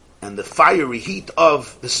 and the fiery heat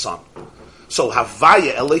of the sun. So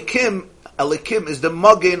Havaya Elikim is the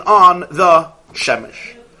mugin on the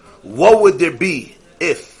Shemesh. What would there be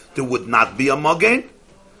if there would not be a mugin?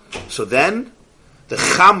 So then, the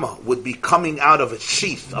Chama would be coming out of its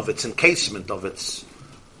sheath, of its encasement, of its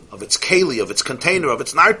keli, of its container, of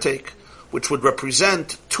its nartek, which would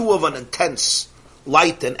represent two of an intense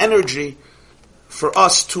light and energy for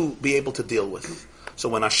us to be able to deal with. So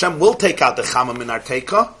when Hashem will take out the Chama min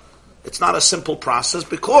narteka, it's not a simple process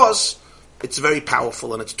because it's very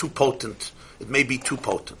powerful and it's too potent. It may be too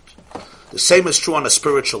potent. The same is true on a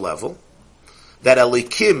spiritual level, that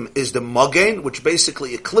Elikim is the Mogain, which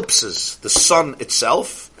basically eclipses the sun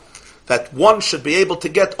itself, that one should be able to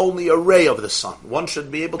get only a ray of the sun. One should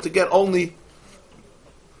be able to get only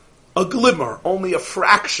a glimmer, only a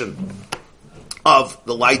fraction of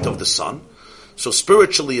the light of the sun. So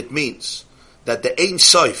spiritually it means that the Ein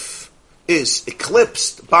Sof is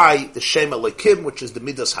eclipsed by the Shem Elikim, which is the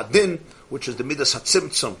Midas Hadin, which is the Midas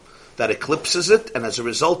Hatzimtzum, that eclipses it, and as a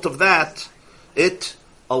result of that, it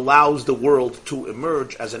allows the world to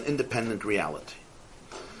emerge as an independent reality.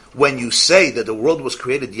 When you say that the world was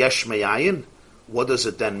created yesh me'ayin, what does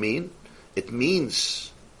it then mean? It means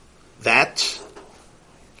that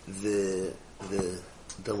the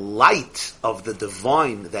light of the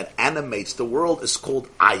divine that animates the world is called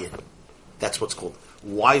ayin. That's what's called.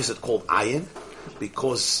 Why is it called ayin?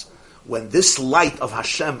 Because when this light of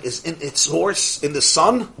Hashem is in its source, in the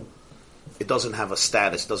sun, it doesn't have a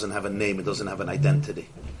status, doesn't have a name, it doesn't have an identity.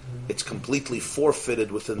 It's completely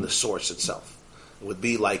forfeited within the source itself. It would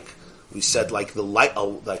be like we said, like the light,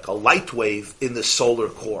 like a light wave in the solar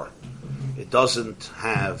core. It doesn't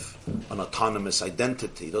have an autonomous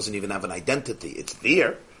identity. It doesn't even have an identity. It's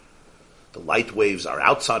there. The light waves are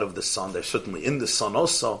outside of the sun. They're certainly in the sun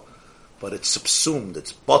also, but it's subsumed.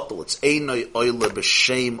 It's bottled. It's einoi oile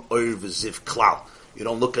b'shem oir v'ziv klal. You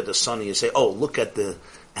don't look at the sun and you say, "Oh, look at the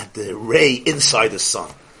ray inside the sun."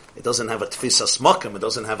 It doesn't have a tfisas makom. It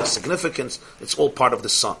doesn't have a significance. It's all part of the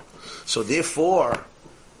sun. So therefore,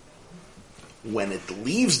 when it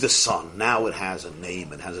leaves the sun, now it has a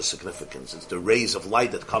name, it has a significance. It's the rays of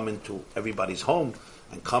light that come into everybody's home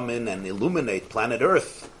and come in and illuminate planet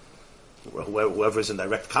Earth. Whoever is in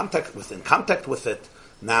direct contact with it,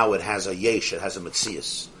 now it has a yesh, it has a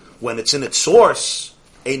metzias. When it's in its source,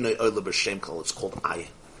 it's called ayin.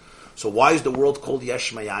 So why is the world called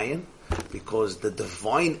yesh me'ayin? Because the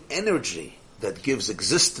divine energy that gives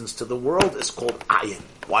existence to the world is called ayin.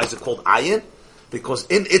 Why is it called ayin? Because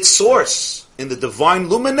in its source, in the divine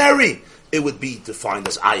luminary, it would be defined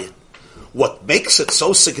as ayin. What makes it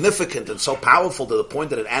so significant and so powerful to the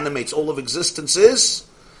point that it animates all of existence is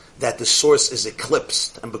that the source is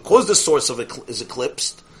eclipsed. And because the source is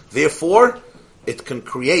eclipsed, therefore, it can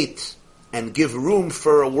create and give room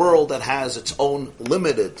for a world that has its own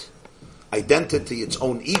limited identity, its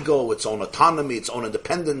own ego, its own autonomy, its own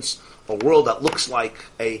independence, a world that looks like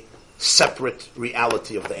a separate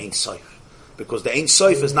reality of the Ein Sof. Because the Ein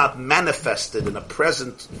Sof is not manifested in a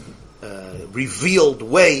present, revealed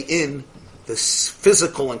way in this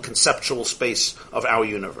physical and conceptual space of our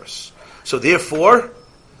universe. So therefore,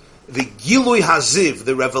 the Gilui Haziv,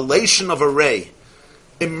 the revelation of a ray,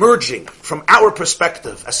 emerging from our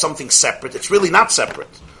perspective as something separate, it's really not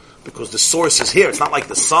separate, because the source is here. It's not like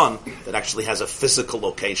the sun that actually has a physical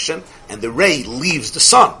location, and the ray leaves the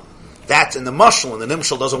sun. That in the mashal and the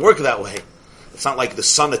nimshal doesn't work that way. It's not like the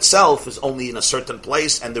sun itself is only in a certain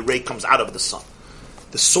place and the ray comes out of the sun.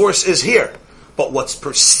 The source is here. But what's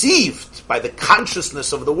perceived by the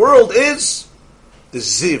consciousness of the world is the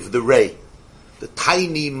ziv, the ray. The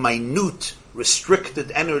tiny, minute,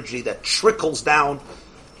 restricted energy that trickles down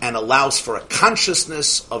and allows for a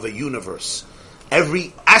consciousness of a universe.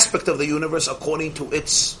 Every aspect of the universe according to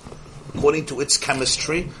its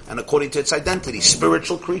chemistry and according to its identity.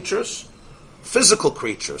 Spiritual creatures, physical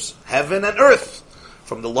creatures, heaven and earth,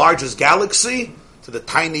 from the largest galaxy to the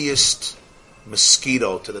tiniest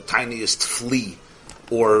mosquito, to the tiniest flea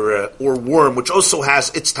or worm, which also has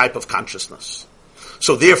its type of consciousness.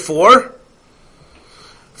 So therefore,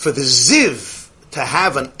 for the ziv to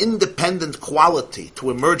have an independent quality,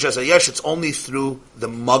 to emerge as a yesh, it's only through the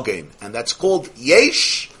mugain, and that's called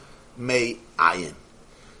yesh mei ayin.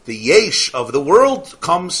 The yesh of the world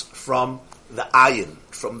comes from the ayin,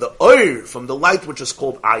 from the oir, from the light which is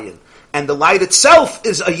called ayin. And the light itself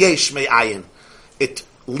is a yesh mei ayin. It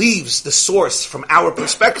leaves the source from our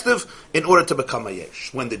perspective in order to become a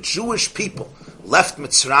yesh. When the Jewish people left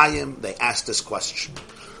Mitzrayim, they asked this question: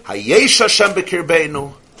 Hayesh Hashem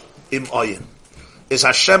b'kirbeinu im ayin? Is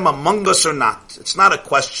Hashem among us or not? It's not a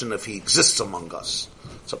question if He exists among us.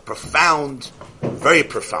 It's a profound, very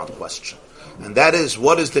profound question. And that is,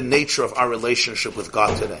 what is the nature of our relationship with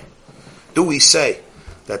God today? Do we say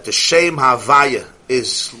that the Shem Havaya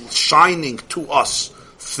is shining to us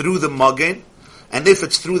through the Magain? And if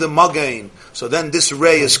it's through the Magain, so then this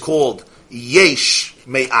ray is called Yesh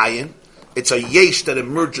Mei Ayin. It's a Yesh that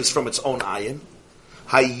emerges from its own Ayin.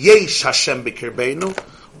 Hayesh Hashem B'kirbeinu,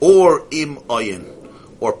 or Im Ayin.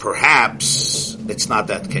 Or perhaps it's not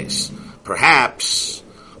that case. Perhaps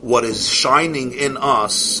what is shining in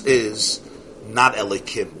us is not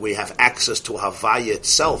Elikim. We have access to Havaya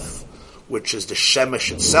itself, which is the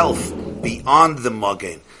Shemesh itself, beyond the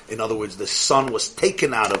Magain. In other words, the sun was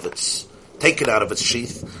taken out of its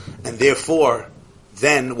sheath, and therefore,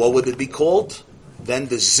 then what would it be called? Then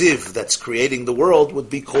the Ziv that's creating the world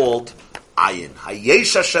would be called Ayin.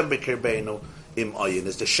 Hayesh Hashem b'kirbeinu im Ayin.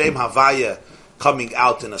 Is the Shem Havaya coming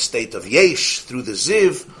out in a state of Yesh through the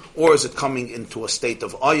Ziv, or is it coming into a state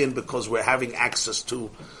of Ayin because we're having access to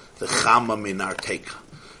the Chama Minar Teika?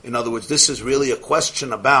 In other words, this is really a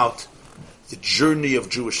question about the journey of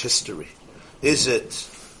Jewish history. Is it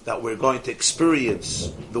that we're going to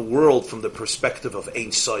experience the world from the perspective of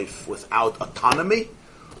Ein Sof without autonomy,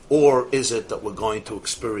 or is it that we're going to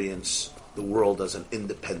experience the world as an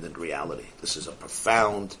independent reality? This is a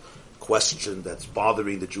profound question that's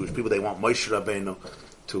bothering the Jewish people. They want Moshe Rabbeinu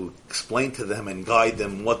to explain to them and guide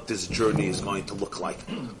them what this journey is going to look like,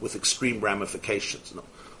 with extreme ramifications. No.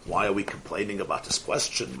 Why are we complaining about this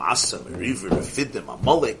question? Masa, Meriva, Refidim,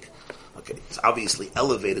 Amalek. Okay, it's obviously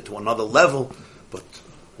elevated to another level, but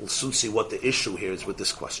we'll soon see what the issue here is with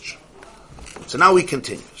this question. So now he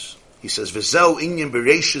continues. He says, V'zeu inyan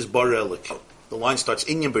bereishis bar elikim. The line starts,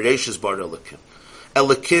 inyan bereishis bar elikim.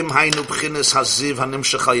 Elikim hainu b'chines haziv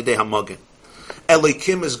hanimshach al yedei hamagin.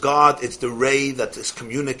 Elikim is God, it's the ray that is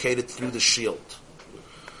communicated through the shield.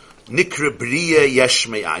 Nikra bria yesh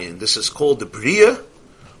me'ayin. This is called the bria,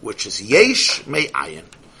 which is yesh me'ayin.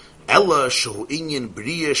 Ella shehu inyan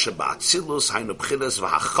bria sheba'atzilus hainu b'chines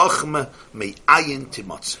v'hachachme me'ayin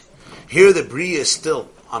timotze. Here the bria is still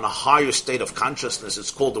on a higher state of consciousness.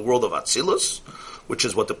 It's called the world of Atzilus, which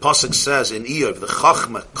is what the Pasuk says in Iyov. The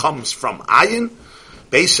chachma comes from ayin.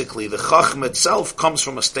 Basically, the chachma itself comes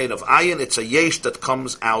from a state of ayin. It's a yesh that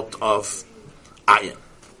comes out of ayin.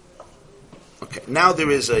 Okay, now there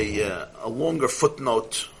is a longer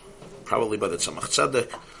footnote, probably by the Tzemach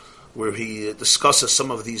Tzedek, where he discusses some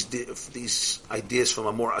of these ideas from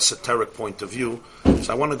a more esoteric point of view.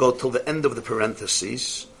 So I want to go till the end of the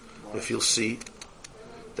parentheses, if you'll see,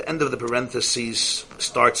 the end of the parentheses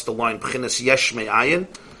starts the line B'chinas Yesh Me'ayin,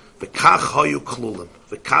 V'kach hayu klulim,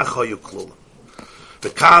 V'kach hayu klulim.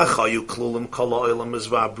 V'kach hayu klulim kol ha'olam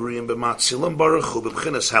mizva'abriyim b'matzilim baruch hu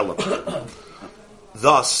b'b'chinas helam.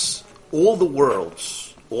 Thus, all the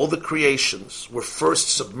worlds, all the creations were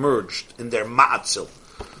first submerged in their ma'atzil.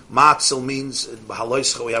 Ma'atzil means, in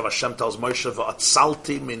Bahaloischa we have Hashem tells Moshe,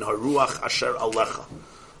 V'atzalti min haruach asher alecha.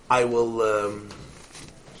 I will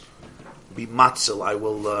be matzil, I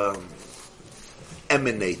will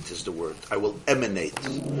emanate is the word. I will emanate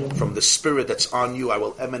from the spirit that's on you. I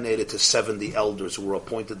will emanate it to 70 elders who were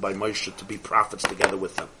appointed by Moshe to be prophets together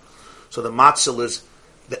with them. So the matzil is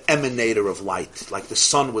the emanator of light, like the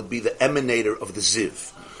sun would be the emanator of the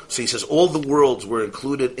ziv. So he says all the worlds were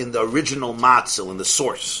included in the original matzil, in the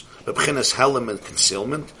source. B'chinas helam and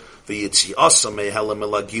concealment, v'yitziasa me helam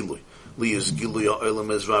ela gilui. Liyas gilui ha'olam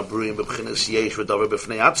ezva'abruim b'chinas yesh v'davar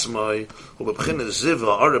b'fnei atzmai, u'b'chinas ziv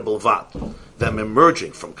ha'arab vad. Them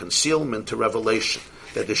emerging from concealment to revelation,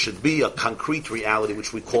 that there should be a concrete reality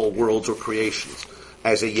which we call worlds or creations,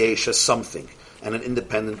 as a yesh, as something, and an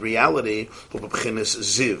independent reality,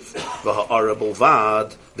 ziv,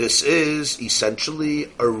 this is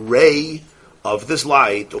essentially a ray of this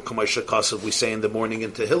light, or Kamashakasav, we say in the morning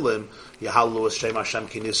in Tehillim, Yahalu Hashem Hashem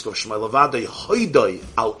Kiniskov Shemay Lavadai, Hoidai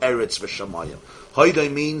al Eretz V'Shamayim.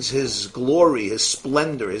 Hoidai means his glory, his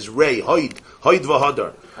splendor, his ray, Hoid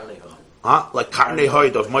V'Hadar. Like Karnei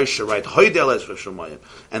Hoid of Moshe, right? Hoid al Eretz V'Shamayim.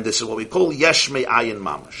 And this is what we call Yesh Me'ayin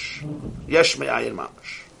Mamash. Yesh Me'ayin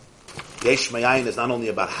Mamash. Yesh Me'ayin is not only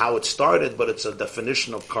about how it started, but it's a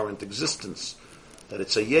definition of current existence. That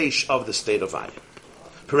it's a yesh of the state of ayin.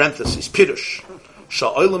 Parentheses, Pirush.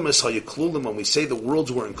 Sha'olam es hayiklulim, when we say the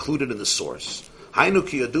worlds were included in the source. Hainu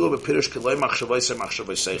ki yadua bepirush kiloi machshavosei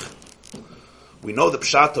machshavoseichen. We know the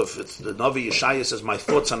pshat of it, the Navi Yeshaya says, my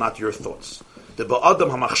thoughts are not your thoughts. The ba'adam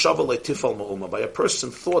hamachshava leitifal ma'uma. By a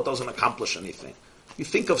person, thought doesn't accomplish anything. You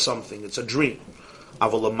think of something, it's a dream.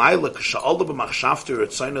 Aval amayla k'sha'olda b'machshavti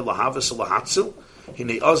retzoyne lahavas lahatzil,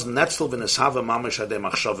 hinei oz netzel v'neshava mamash hadei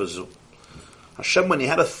machshavazu. Hashem, when he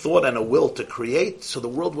had a thought and a will to create, so the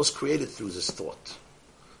world was created through this thought.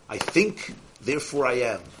 I think, therefore I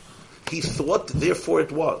am. He thought, therefore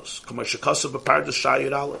it was. So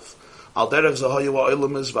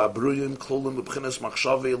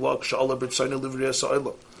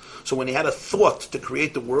when he had a thought to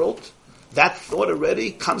create the world, that thought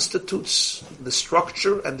already constitutes the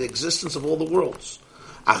structure and the existence of all the worlds.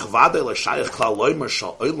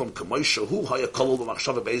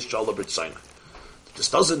 This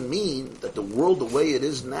doesn't mean that the world the way it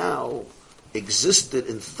is now existed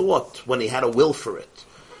in thought when he had a will for it.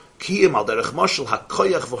 The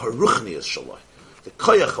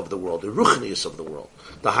koyach of the world, the ruchnius of the world.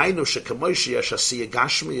 The hainu shekemoishi yashasiya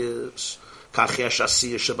gashmiyas, kach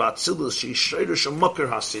yashasiya shabatzilus, sheishayrish amakar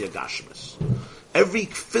hasiya gashmis. Every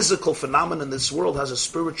physical phenomenon in this world has a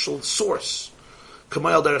spiritual source.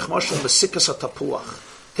 Kamayal derech mashal mesikas hatapuach.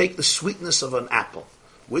 Take the sweetness of an apple.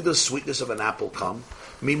 Where does sweetness of an apple come?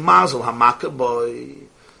 Mimazel hamakaboy.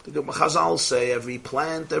 The Chazal say every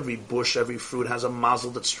plant, every bush, every fruit has a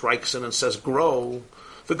mazel that strikes in and says grow.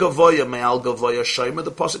 The gavoya me'al gavoya shayma.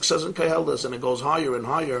 The pasuk says in Kehelas, and it goes higher and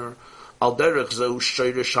higher. Al derech zeu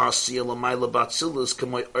shayrish hasiya l'mayla batzilus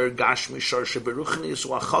k'moy gashmi shar sheberuchnis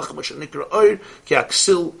u'achachma shenikra ki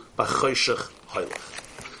aksil b'choshech haylach.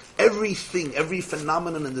 Everything, every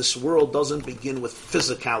phenomenon in this world doesn't begin with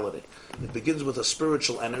physicality. It begins with a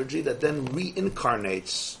spiritual energy that then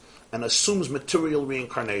reincarnates and assumes material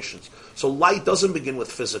reincarnations. So light doesn't begin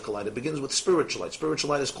with physical light, it begins with spiritual light.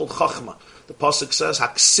 Spiritual light is called chachma. The pasuk says,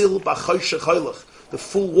 Haksil b'choshech haylach. The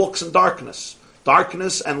fool walks in darkness.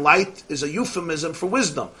 Darkness and light is a euphemism for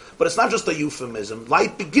wisdom. But it's not just a euphemism.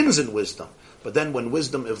 Light begins in wisdom. But then when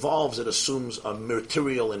wisdom evolves, it assumes a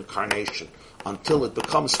material incarnation until it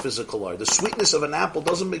becomes physical light. The sweetness of an apple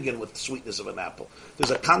doesn't begin with the sweetness of an apple.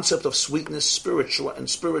 There's a concept of sweetness, spiritual and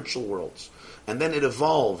spiritual worlds. And then it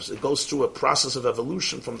evolves. It goes through a process of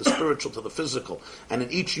evolution from the spiritual to the physical. And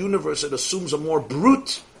in each universe, it assumes a more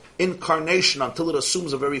brute incarnation until it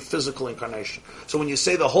assumes a very physical incarnation. So when you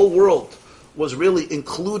say the whole world was really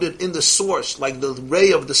included in the source, like the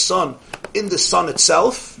ray of the sun in the sun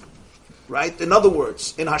itself, right? In other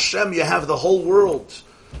words, in Hashem you have the whole world.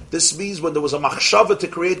 This means when there was a machshava to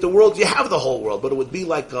create the world, you have the whole world, but it would be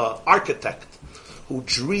like an architect who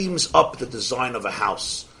dreams up the design of a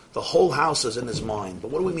house. The whole house is in his mind.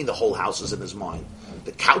 But what do we mean the whole house is in his mind?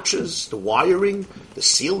 The couches, the wiring, the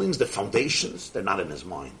ceilings, the foundations, they're not in his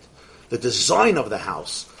mind. The design of the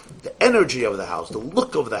house, the energy of the house, the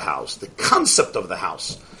look of the house, the concept of the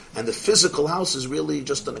house, and the physical house is really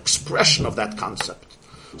just an expression of that concept.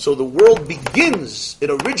 So the world begins, it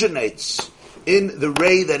originates in the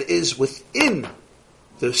ray that is within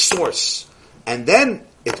the source. And then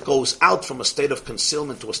it goes out from a state of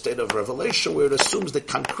concealment to a state of revelation where it assumes the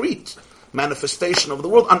concrete manifestation of the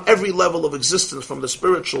world on every level of existence, from the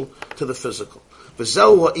spiritual to the physical.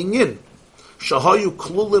 V'zehu ha'inyin, shahayu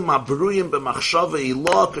klulim ha'bruyim b'machshava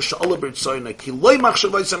ilah k'sha'ala b'rtzoyna, ki loy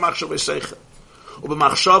machshava yisem machshava yiseicha,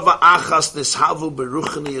 u'b'machshava achas nishavu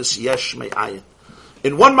b'ruchniyas yesh me'ayin.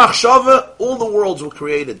 In one machshava, all the worlds were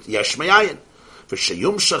created, yesh me'ayin.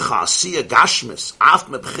 V'sheyum shecha asiya gashmis, af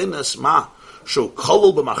mebchinas ma, Shu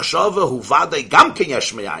kolol b'machshava hu vadei gam ken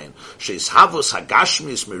yesh me'ayin. Sheis havos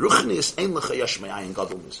hagashmis meruchnis ein lecha yesh me'ayin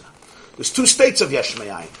gadol mizah. There's two states of yesh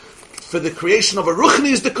me'ayin. For the creation of a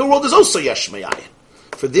ruchnis, the world is also yesh me'ayin.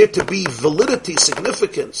 For there to be validity,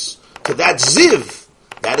 significance to that ziv,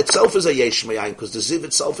 that itself is a yesh me'ayin, because the ziv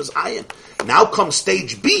itself is ayin. Now comes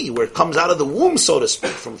stage B, where it comes out of the womb, so to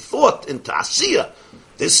speak, from thought into asiyah.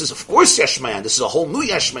 This is, of course, Yesh Me'ayin. This is a whole new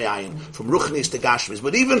Yesh Me'ayin, from Ruchnius to Gashmis.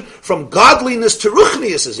 But even from godliness to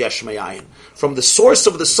Ruchnius is Yesh Me'ayin. From the source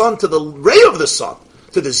of the sun to the ray of the sun,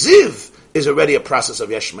 to the Ziv, is already a process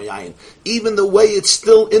of Yesh Me'ayin. Even the way it's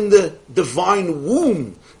still in the divine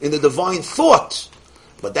womb, in the divine thought.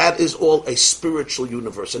 But that is all a spiritual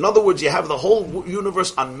universe. In other words, you have the whole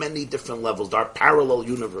universe on many different levels. There are parallel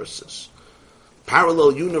universes.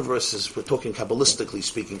 Parallel universes, we're talking Kabbalistically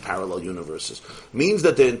speaking, parallel universes, means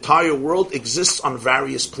that the entire world exists on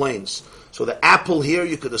various planes. So the apple here,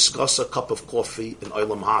 you could discuss a cup of coffee in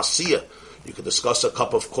Olam HaAsiyah. You could discuss a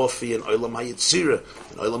cup of coffee in Olam HaYitzirah,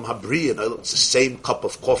 in Olam HaBriyah. It's the same cup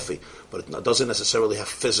of coffee, but it doesn't necessarily have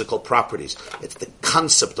physical properties. It's the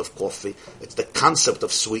concept of coffee. It's the concept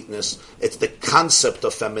of sweetness. It's the concept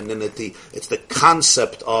of femininity. It's the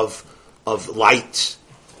concept of light.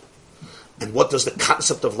 And what does the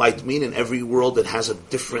concept of light mean? In every world it has a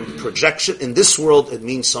different projection. In this world it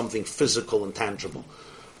means something physical and tangible.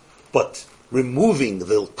 But removing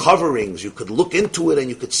the coverings, you could look into it and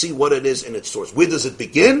you could see what it is in its source. Where does it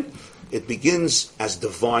begin? It begins as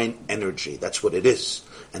divine energy. That's what it is.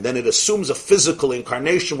 And then it assumes a physical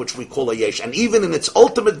incarnation, which we call a yesh. And even in its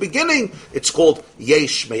ultimate beginning, it's called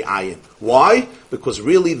yesh me'ayin. Why? Because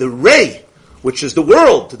really the ray, which is the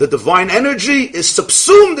world, the divine energy, is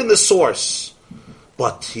subsumed in the source.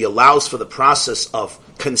 But he allows for the process of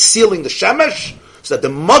concealing the shemesh, so that the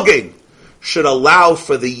mugging should allow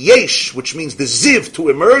for the yesh, which means the ziv, to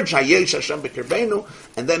emerge, hayesh Hashem b'kirbeinu,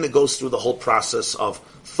 and then it goes through the whole process of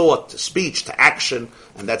thought to speech to action,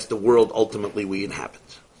 and that's the world ultimately we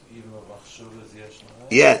inhabit. Even machshava is yesh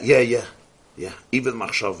me'ayin? Yeah. Even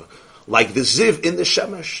machshava. Like the ziv in the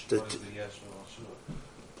shemesh.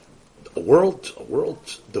 A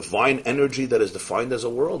world, divine energy that is defined as a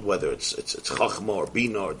world, whether it's chachma or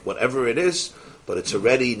bina or whatever it is, but it's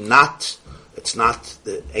already not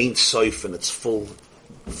the Ein Sof in its full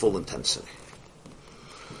intensity.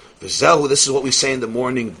 V'zehu, this is what we say in the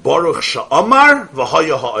morning, Baruch sha'amar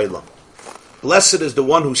v'haya ha'olam. Blessed is the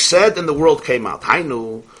one who said and the world came out.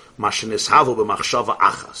 Hainu mashenishavu b'machshava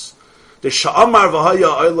achas. The sha'amar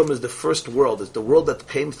v'haya ha'olam is the first world. It's the world that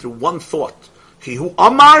came through one thought. Ki hu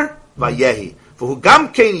amar Vayehi. V'hu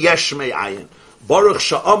gam kein yesh me'ayin. Baruch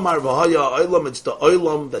sha'amar v'haya olam. It's the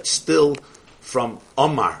olam that's still from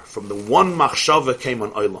Omar, from the one machshava came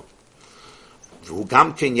on olam. V'hu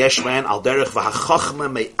gam kein yesh me'ayin al derech v'hachachma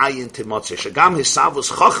me'ayin timotze. Shagam hisavus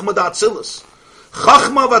chachma da'atzilus.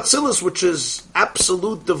 Chachma v'atzilus, which is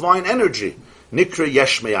absolute divine energy. Nikra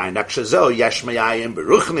yesh me'ayin. Akshazeo yesh me'ayin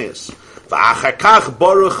beruchnis. V'achakach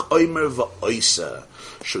baruch oimer v'oisa.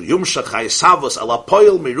 Shuyum shachai savos ala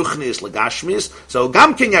poil meruchnis legashmis. So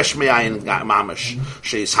gam ken yesh me'ayin mamash.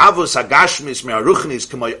 Sheis havos hagashmis me'aruchnis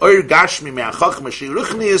k'moy oir gashmi me'achachma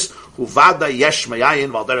she'ruchnis hu vada yesh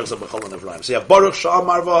me'ayin val derech zebachol nevraim. So you have Baruch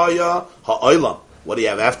sha'amar v'haya ha'olam. What do you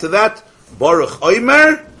have after that? Baruch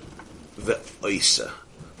oimer v'oisa.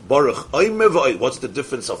 Baruch oimer v'oisa. What's the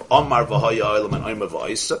difference of Amar v'haya olam and oimer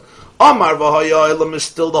v'oisa? Amar v'haya olam is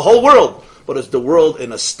still the whole world, but it's the world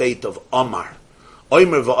in a state of Amar.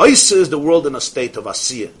 Oimer v'oisa is the world in a state of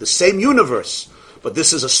Asiyah. The same universe, but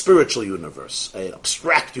this is a spiritual universe, an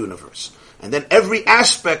abstract universe. And then every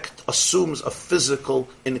aspect assumes a physical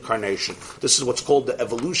incarnation. This is what's called the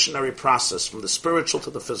evolutionary process, from the spiritual to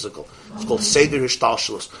the physical. It's called Seder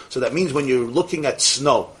Hishtalshelus. So that means when you're looking at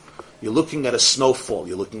snow, you're looking at a snowfall,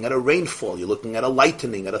 you're looking at a rainfall, you're looking at a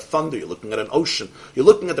lightning, at a thunder, you're looking at an ocean, you're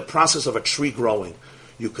looking at the process of a tree growing.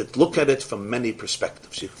 You could look at it from many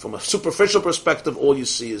perspectives. From a superficial perspective, all you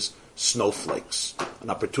see is snowflakes.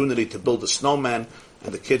 An opportunity to build a snowman,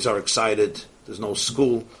 and the kids are excited. There's no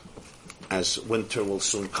school, as winter will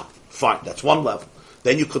soon come. Fine, that's one level.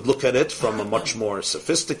 Then you could look at it from a much more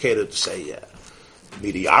sophisticated, say,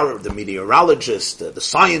 the meteorologist, the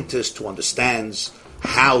scientist who understands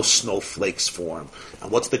how snowflakes form,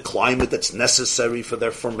 and what's the climate that's necessary for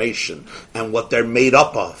their formation, and what they're made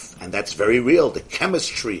up of. And that's very real. The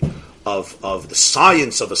chemistry of the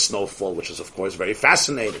science of a snowfall, which is, of course, very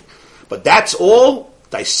fascinating. But that's all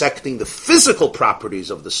dissecting the physical properties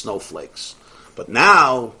of the snowflakes. But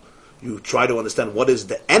now you try to understand what is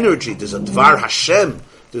the energy. There's a Dvar Hashem.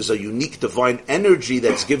 There's a unique divine energy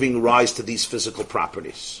that's giving rise to these physical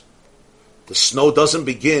properties. The snow doesn't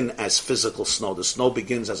begin as physical snow. The snow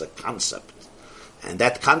begins as a concept. And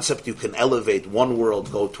that concept you can elevate one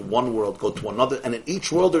world, go to one world, go to another, and in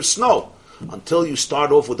each world there's snow. Until you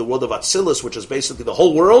start off with the world of Atzilus, which is basically the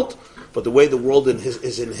whole world, but the way the world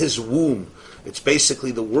is in his womb. It's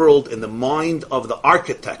basically the world in the mind of the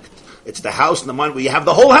architect. It's the house in the mind where you have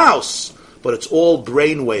the whole house, but it's all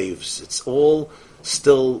brain waves. It's all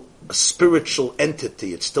still a spiritual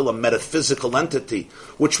entity. It's still a metaphysical entity,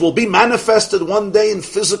 which will be manifested one day in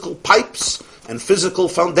physical pipes and physical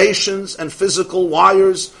foundations and physical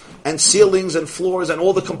wires and ceilings and floors and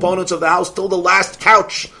all the components of the house, till the last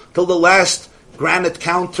couch, till the last granite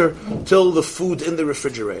counter, till the food in the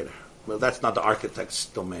refrigerator. Well, that's not the architect's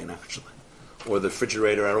domain, actually, or the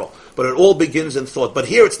refrigerator at all. But it all begins in thought. But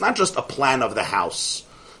here it's not just a plan of the house.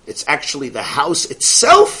 It's actually the house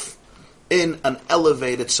itself in an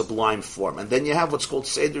elevated, sublime form. And then you have what's called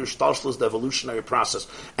Seder Shtalshlus, the evolutionary process.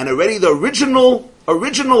 And already the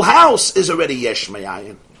original house is already Yesh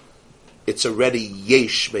Me'ayin. It's already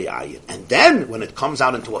Yesh Me'ayin. And then, when it comes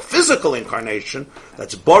out into a physical incarnation,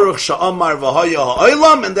 that's Baruch Sha'amar V'haya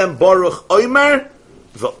Ha'olam, and then Baruch Omer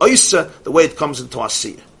V'oisa, the way it comes into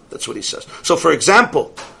Asiyah. That's what he says. So, for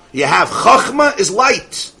example, you have Chachma is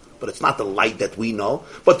light, but it's not the light that we know.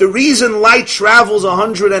 But the reason light travels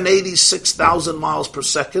 186,000 miles per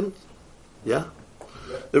second,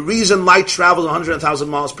 the reason light travels 100,000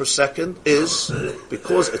 miles per second is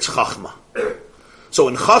because it's Chachma. So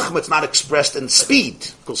in Chachma, it's not expressed in speed,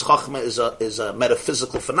 because Chachma is a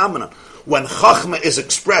metaphysical phenomenon. When Chachma is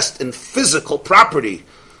expressed in physical property,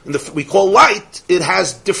 we call light, it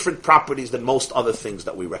has different properties than most other things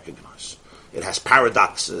that we recognize. It has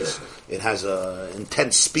paradoxes. It has an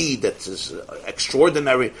intense speed that is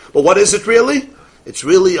extraordinary. But what is it really? It's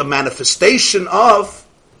really a manifestation of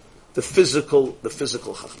the physical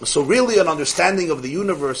Chachma. So really an understanding of the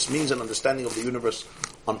universe means an understanding of the universe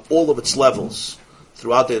on all of its levels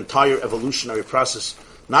throughout the entire evolutionary process,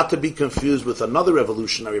 not to be confused with another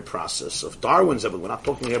evolutionary process of Darwin's evolution. We're not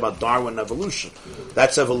talking here about Darwin evolution.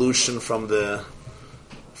 That's evolution from the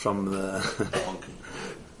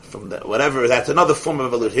whatever, that's another form of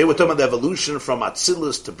evolution. Here we're talking about the evolution from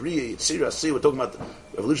Atzilus to Bria, Yitzira, Asiyah. We're talking about the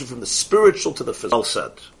evolution from the spiritual to the physical. Well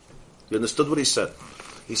said. You understood what he said?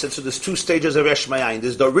 He said, so there's two stages of Yesh Me'ayin.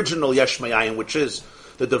 There's the original Yesh Me'ayin, which is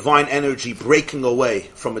the divine energy breaking away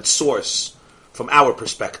from its source, from our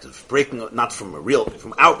perspective. Breaking, not from a real,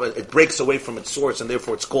 from our, it breaks away from its source, and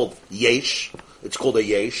therefore it's called Yesh. It's called a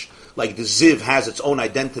Yesh. Like the Ziv has its own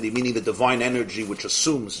identity, meaning the divine energy which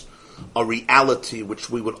assumes a reality which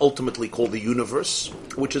we would ultimately call the universe,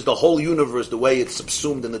 which is the whole universe, the way it's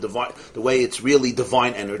subsumed in the divine, the way it's really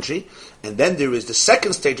divine energy. And then there is the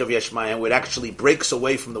second stage of Yesh Me'ayin, where it actually breaks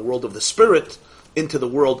away from the world of the spirit into the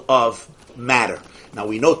world of matter. Now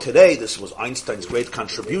we know today, this was Einstein's great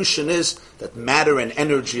contribution, is that matter and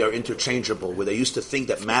energy are interchangeable. Where they used to think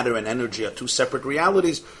that matter and energy are two separate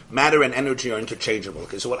realities, matter and energy are interchangeable.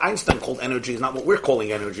 Okay, so what Einstein called energy is not what we're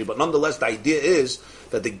calling energy, but nonetheless the idea is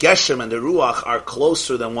that the Geshem and the Ruach are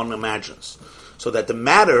closer than one imagines. So that the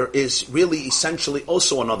matter is really essentially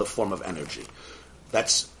also another form of energy.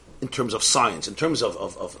 That's in terms of science. In terms of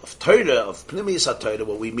Torah, of Pnimiyus HaTorah,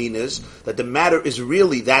 what we mean is that the matter is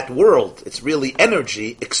really that world. It's really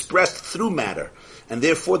energy expressed through matter. And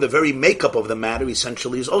therefore the very makeup of the matter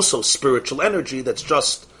essentially is also spiritual energy that's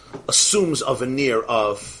just assumes a veneer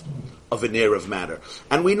of matter.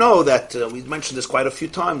 And we know that, we've mentioned this quite a few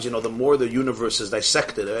times, the more the universe is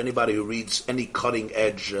dissected, anybody who reads any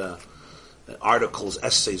cutting-edge articles,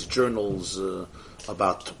 essays, journals,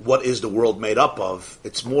 about what is the world made up of,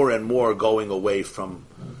 it's more and more going away from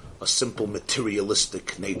a simple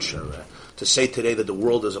materialistic nature. To say today that the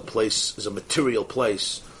world is a material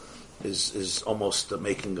place, is almost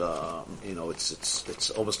making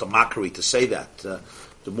it's almost a mockery to say that.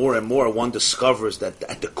 The more and more one discovers that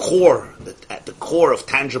at the core of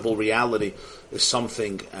tangible reality is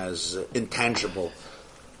something as intangible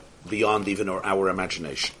beyond even our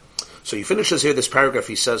imagination. So he finishes here this paragraph.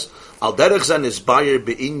 He says, "Al derech zan is bayer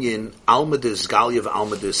beinyin almedis galyev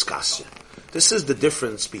almedis kasya." This is the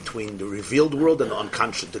difference between the revealed world and the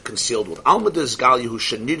unconscious, the concealed world. Alma desgalya hu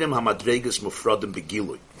shenirim hamadregas mufradim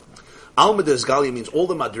begilui. Alma desgalya means all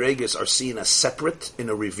the madregas are seen as separate in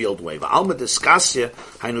a revealed way. Alma deskasya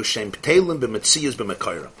hainu shem ptelim b'metziyas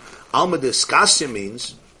b'mekayra. Alma deskasya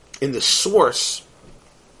means in the source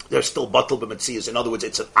there's still batal b'metziyas. In other words,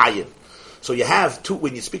 it's an ayin. So you have two,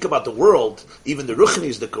 when you speak about the world, even the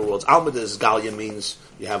Ruchnis, the worlds, Alma desgalya means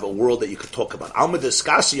you have a world that you could talk about. Alma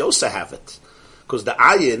deskasya you also have it. Because the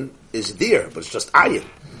ayin is there, but it's just ayin.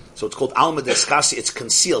 So it's called Alma deskasya, it's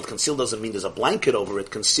concealed. Concealed doesn't mean there's a blanket over it.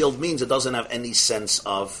 Concealed means it doesn't have any sense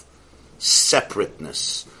of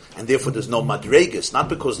separateness. And therefore there's no madregas. Not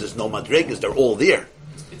because there's no madregas, they're all there.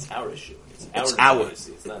 It's our issue. It's our.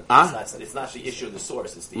 It's not the issue of the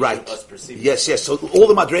source. It's the right. issue of us perceiving. Yes. So all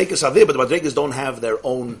the madregas are there, but the madregas don't have their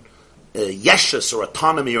own yeshus or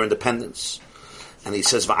autonomy or independence. And he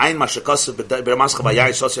says, "Va'ayin mashakasav b'ramascha v'yai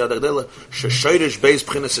sosi adagdela sheshayrish beis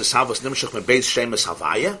b'chinas eshavos nimshach me beis shemes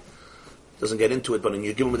havaya." Doesn't get into it, but in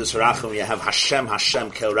Yigim with this Harachim, you have Hashem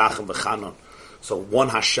kel rachim v'chanon. So one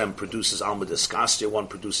Hashem produces Alma deskasya, one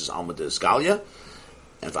produces Alma desgalya.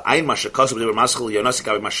 And va'ayin mashakasav b'ramascha yonasi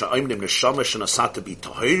gabi masha'oimrim neshama shenasata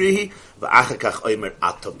b'tohirihi va'achakach oimer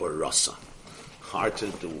ata barasa. Hard to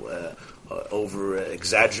do. Over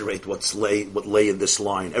exaggerate what lay in this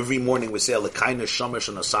line. Every morning we say Elakaina Shamash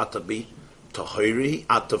and Asata bi Tahiri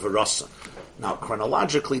Atavarasa. Now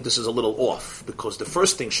chronologically this is a little off because the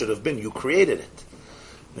first thing should have been you created it.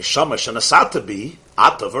 Neshamash and Asata bi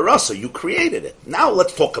Atavarasa. You created it. Now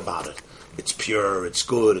let's talk about it. It's pure, it's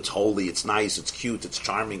good, it's holy, it's nice, it's cute, it's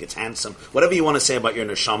charming, it's handsome. Whatever you want to say about your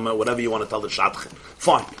neshama, whatever you want to tell the Shadchan.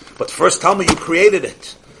 Fine. But first tell me you created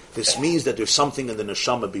it. This means that there's something in the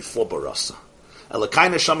neshama before barasa. Elakai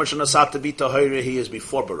neshama shenasata b'tahira, he is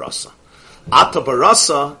before barasa. Ata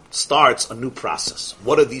barasa starts a new process.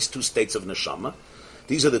 What are these two states of neshama?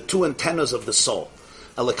 These are the two antennas of the soul.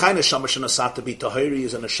 Elakai neshama shenasata b'tahira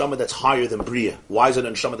is a neshama that's higher than bria. Why is it a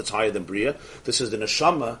neshama that's higher than bria? This is the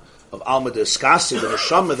neshama of Alma deskasya, the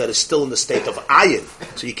neshama that is still in the state of ayin.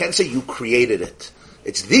 So you can't say you created it.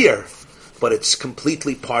 It's there, but it's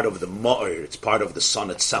completely part of the ma'ir, it's part of the sun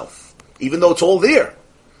itself. Even though it's all there.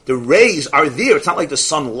 The rays are there. It's not like the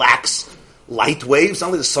sun lacks light waves, it's not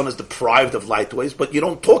like the sun is deprived of light waves, but you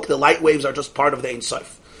don't talk, the light waves are just part of the Ein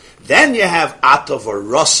Sof. Then you have Ata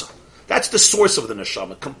Varasa. That's the source of the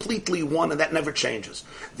neshama, completely one, and that never changes.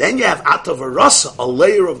 Then you have Ata Varasa, a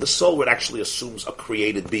layer of the soul where it actually assumes a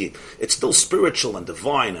created being. It's still spiritual and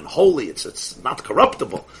divine and holy, it's not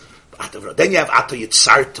corruptible. Then you have Ata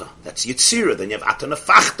Yitzarta, that's Yitzira. Then you have Ata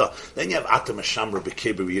Nefachta. Then you have Ata Meshamra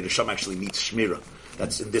B'Kibri, where Yisham actually meets Shmira.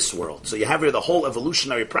 That's in this world. So you have here the whole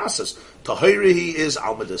evolutionary process. Tahirihi is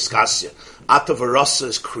Alma deskasya. Ata Varasa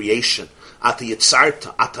is creation. Ata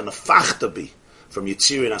Yitzarta, Ata Nefachta bi, from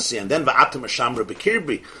Yitzira and Asiyah. And then Ata Meshamra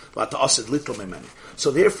B'Kibri, Ata Asid Little Memeni. So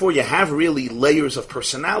therefore you have really layers of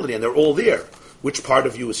personality, and they're all there. Which part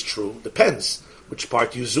of you is true? Depends. Which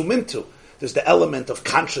part you zoom into. There's the element of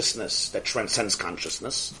consciousness that transcends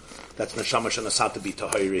consciousness. That's neshama shenasata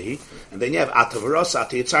b'tahirihi. And then you have ata v'rasa,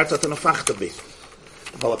 ata yitzarta, ata nefachta bi.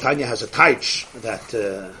 Balatanya has a taich that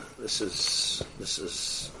this is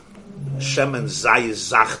shemen zayiz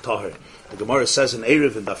zach tahir. The Gemara says in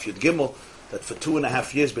Erev in Daf Yud Gimel that for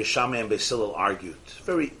 2.5 years Beis Shammai and Beis Hillel argued.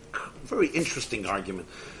 Very, very interesting argument.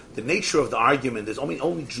 The nature of the argument is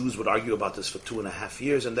only Jews would argue about this for 2.5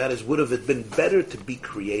 years, and that is, would have it been better to be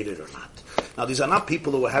created or not? Now, these are not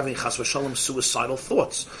people who were having chas v'shalom suicidal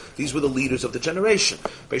thoughts. These were the leaders of the generation.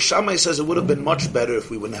 Beis Shammai says it would have been much better if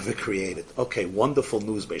we were never created. Okay, wonderful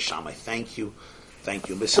news, Beis Shammai. Thank you.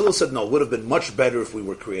 Beis Hillel said no, it would have been much better if we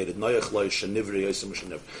were created. After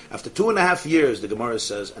 2.5 years, the Gemara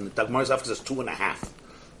says, and the Gemara after says 2.5.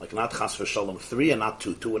 Like not chas v'shalom 3 and not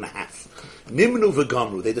 2, 2.5. Nimnu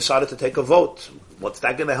v'gamru. They decided to take a vote. What's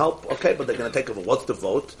that going to help? Okay, but they're going to take a vote. What's the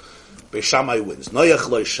vote? Beis Shammai wins. It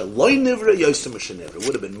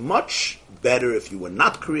would have been much better if you were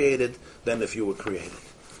not created than if you were created.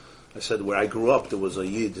 I said where I grew up there was a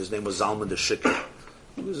Yid. His name was Zalman the Shikr.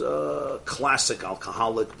 He was a classic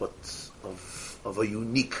alcoholic, but of a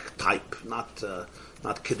unique type, not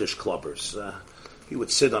Kiddush clubbers. He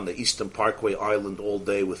would sit on the Eastern Parkway Island all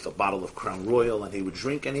day with a bottle of Crown Royal, and he would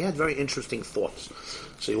drink, and he had very interesting thoughts.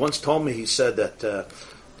 So he once told me, he said that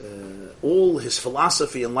all his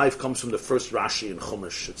philosophy in life comes from the first Rashi in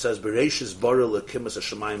Chumash. It says, Bereishis bara l'kimas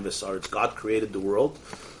hashamayim v'sar. God created the world.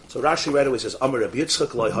 So Rashi right away says, Amar Rabbi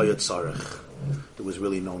Yitzchak lo hayot tzarech. There was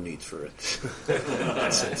really no need for it.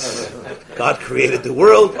 God created the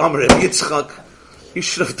world. Amar Rabbi Yitzchak. You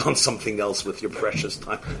should have done something else with your precious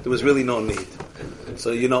time. There was really no need.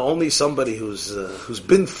 So only somebody who's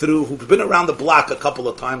been around the block a couple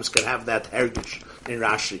of times can have that heritage in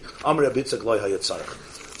Rashi. Amar Rabbi Yitzchak lo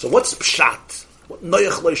hayatzarech. So what's pshat? What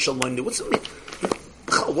noyach lo shalom? What's it mean?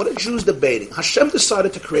 What are Jews debating? Hashem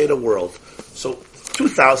decided to create a world. So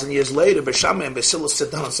 2,000 years later, Beis Shammai and Beis Hillel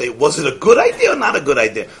sit down and say, was it a good idea or not a good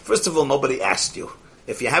idea? First of all, nobody asked you.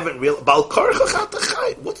 If you haven't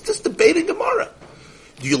what's this debating Gemara?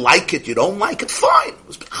 Do you like it? You don't like it? Fine.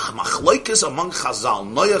 Machlokes among Chazal.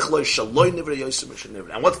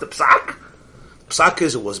 And what's the psak? The psak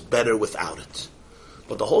is it was better without it.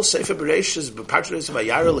 But the whole Sefer Bereshis,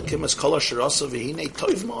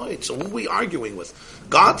 so who are we arguing with?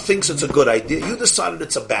 God thinks it's a good idea. You decided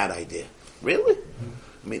it's a bad idea. Really?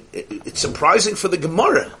 I mean, it's surprising for the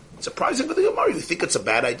Gemara. It's surprising for the Gemara. You think it's a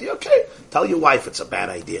bad idea? Okay. Tell your wife it's a bad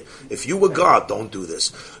idea. If you were God, don't do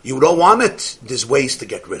this. You don't want it, there's ways to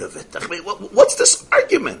get rid of it. I mean, what's this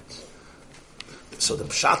argument? So the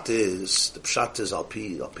pshat is Al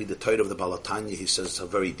Pi the Torah of the Baal HaTanya, he says it's a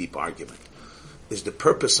very deep argument. Is the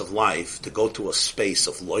purpose of life to go to a space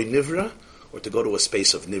of loy nivra or to go to a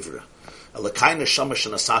space of nivra? Alakai neshama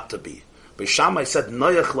shenasata bi. Beis Shammai said,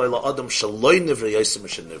 Noyach loy la'adam shaloy nivra yosem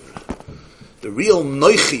shenivra. The real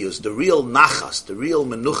noichius, the real nachas, the real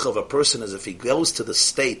menucha of a person is if he goes to the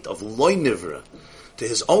state of loy nivra, to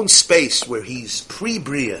his own space where he's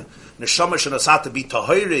pre-bria, neshama shenasata bi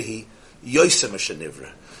tahoirehi yosem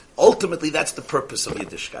shenivra. Ultimately, that's the purpose of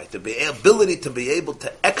Yiddishkeit, the ability to be able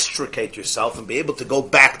to extricate yourself and be able to go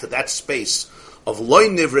back to that space of loy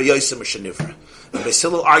nivra yosem shenivra. And Beis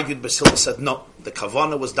Hillel argued, Beis Hillel said, no, the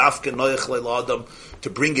kavana was dafke noyach leil adam, to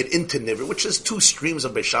bring it into nivra, which is two streams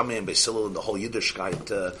of Beis Shammai and Beis Hillel in the whole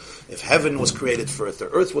Yiddishkeit. If heaven was created first, the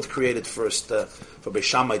earth was created first. For Beis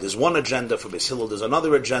Shammai, there's one agenda. For Beis Hillel, there's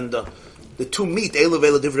another agenda. The two meet. Elu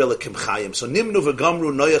v'ela divrei lekim chayim. So nimnu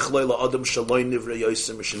v'gamru noyach leil adam shaloi nivra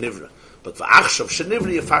yosem shenivra. But v'achshav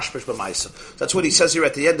shenivra yefashpesh b'maisa. That's what he says here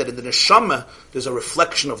at the end, that in the neshama, there's a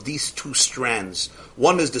reflection of these two strands.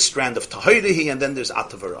 One is the strand of tahirihi, and then there's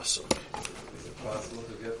atavarasu.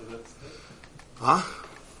 Huh?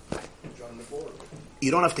 You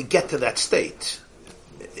don't have to get to that state.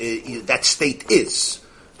 That state is.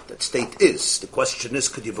 The question is,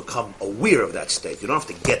 could you become aware of that state? You don't have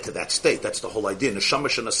to get to that state. That's the whole idea. Neshama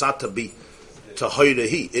shenasata bi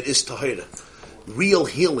tahirahi. It is tahira. Real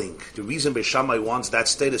healing. The reason Beis Shammai wants that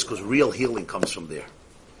state is because real healing comes from there.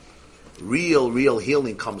 Real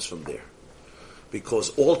healing comes from there. Because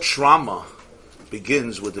all trauma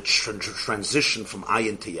begins with the transition from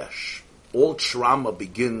ayin to yesh. All trauma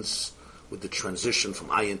begins with the transition from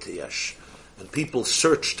ayin to yesh. And people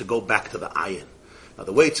search to go back to the ayin. Now,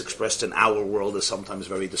 the way it's expressed in our world is sometimes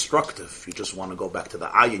very destructive. You just want to go back to the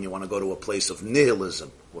ayin. You want to go to a place of nihilism.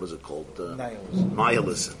 What is it called?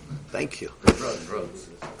 Nihilism. Thank you. Drugs.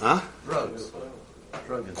 Huh? Drugs.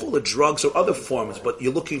 Call it drugs or other forms, but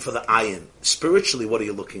you're looking for the ayin. Spiritually, what are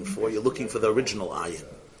you looking for? You're looking for the original ayin.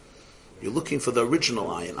 You're looking for the original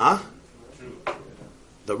ayin, huh?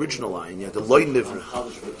 The original ayin, yeah, the loy nivra.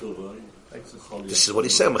 This is what he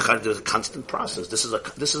said. There's a constant process. This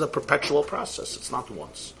is a perpetual process. It's not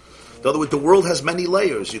once. In other words, the world has many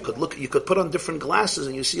layers. You could put on different glasses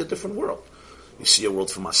and you see a different world. You see a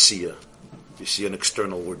world from Asiya. You see an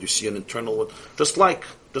external world. You see an internal world. Just like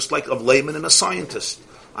a layman and a scientist.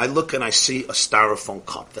 I look and I see a styrofoam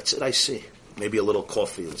cup. That's it I see. Maybe a little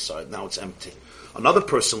coffee inside. Now it's empty. Another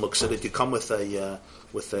person looks at it. You come with a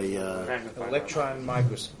electron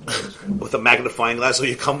microscope. With a magnifying glass, or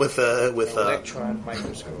you come with electron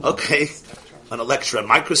microscope. Okay, an electron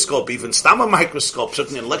microscope, even stammer microscope,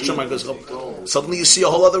 certainly an electron microscope. Suddenly you see a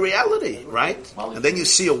whole other reality, right? And then you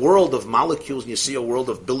see a world of molecules, and you see a world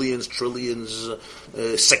of billions, trillions,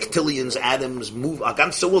 sectillions, atoms. Move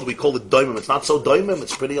against the world. We call it doimim. It's not so doimim.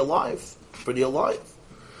 It's pretty alive.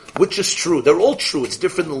 Which is true? They're all true. It's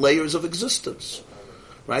different layers of existence.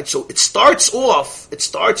 Right, so it starts off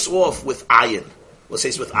with ayin. Let's say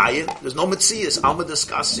it's with ayin. There's no metzias, alma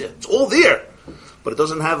diskasya. It's all there, but it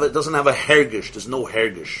doesn't have a hergish. There's no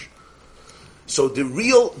hergish. So the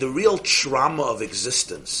real trauma of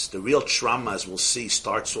existence, the real trauma, as we'll see,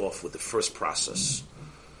 starts off with the first process,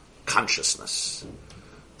 consciousness.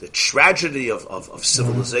 The tragedy of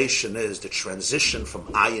civilization is the transition from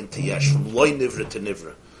ayin to yesh, from loy nivra to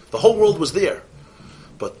nivra. The whole world was there,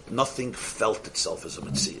 but nothing felt itself as a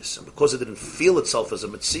metzias. And because it didn't feel itself as a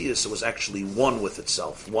metzias, it was actually one with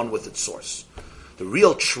itself, one with its source. The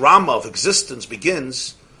real trauma of existence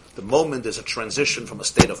begins the moment there's a transition from a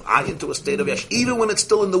state of ayin to a state of yesh, even when it's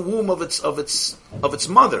still in the womb of its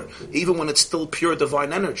mother, even when it's still pure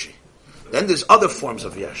divine energy. Then there's other forms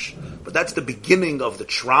of yesh. But that's the beginning of the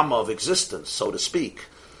trauma of existence, so to speak,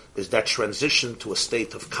 is that transition to a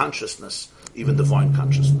state of consciousness, even divine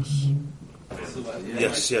consciousness.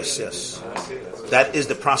 Yes. That is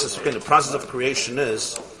the process of creation. The process of creation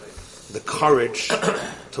is the courage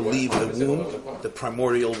to leave the womb, the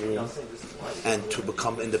primordial womb, and to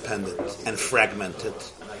become independent and fragmented.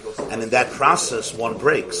 And in that process, one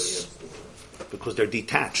breaks because they're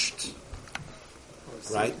detached.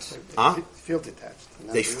 Right? Feel detached.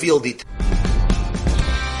 They feel detached.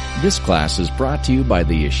 This class is brought to you by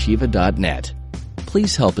theyeshiva.net.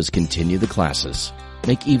 Please help us continue the classes.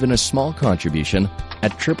 Make even a small contribution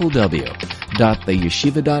at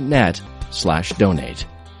www.theyeshiva.net/donate.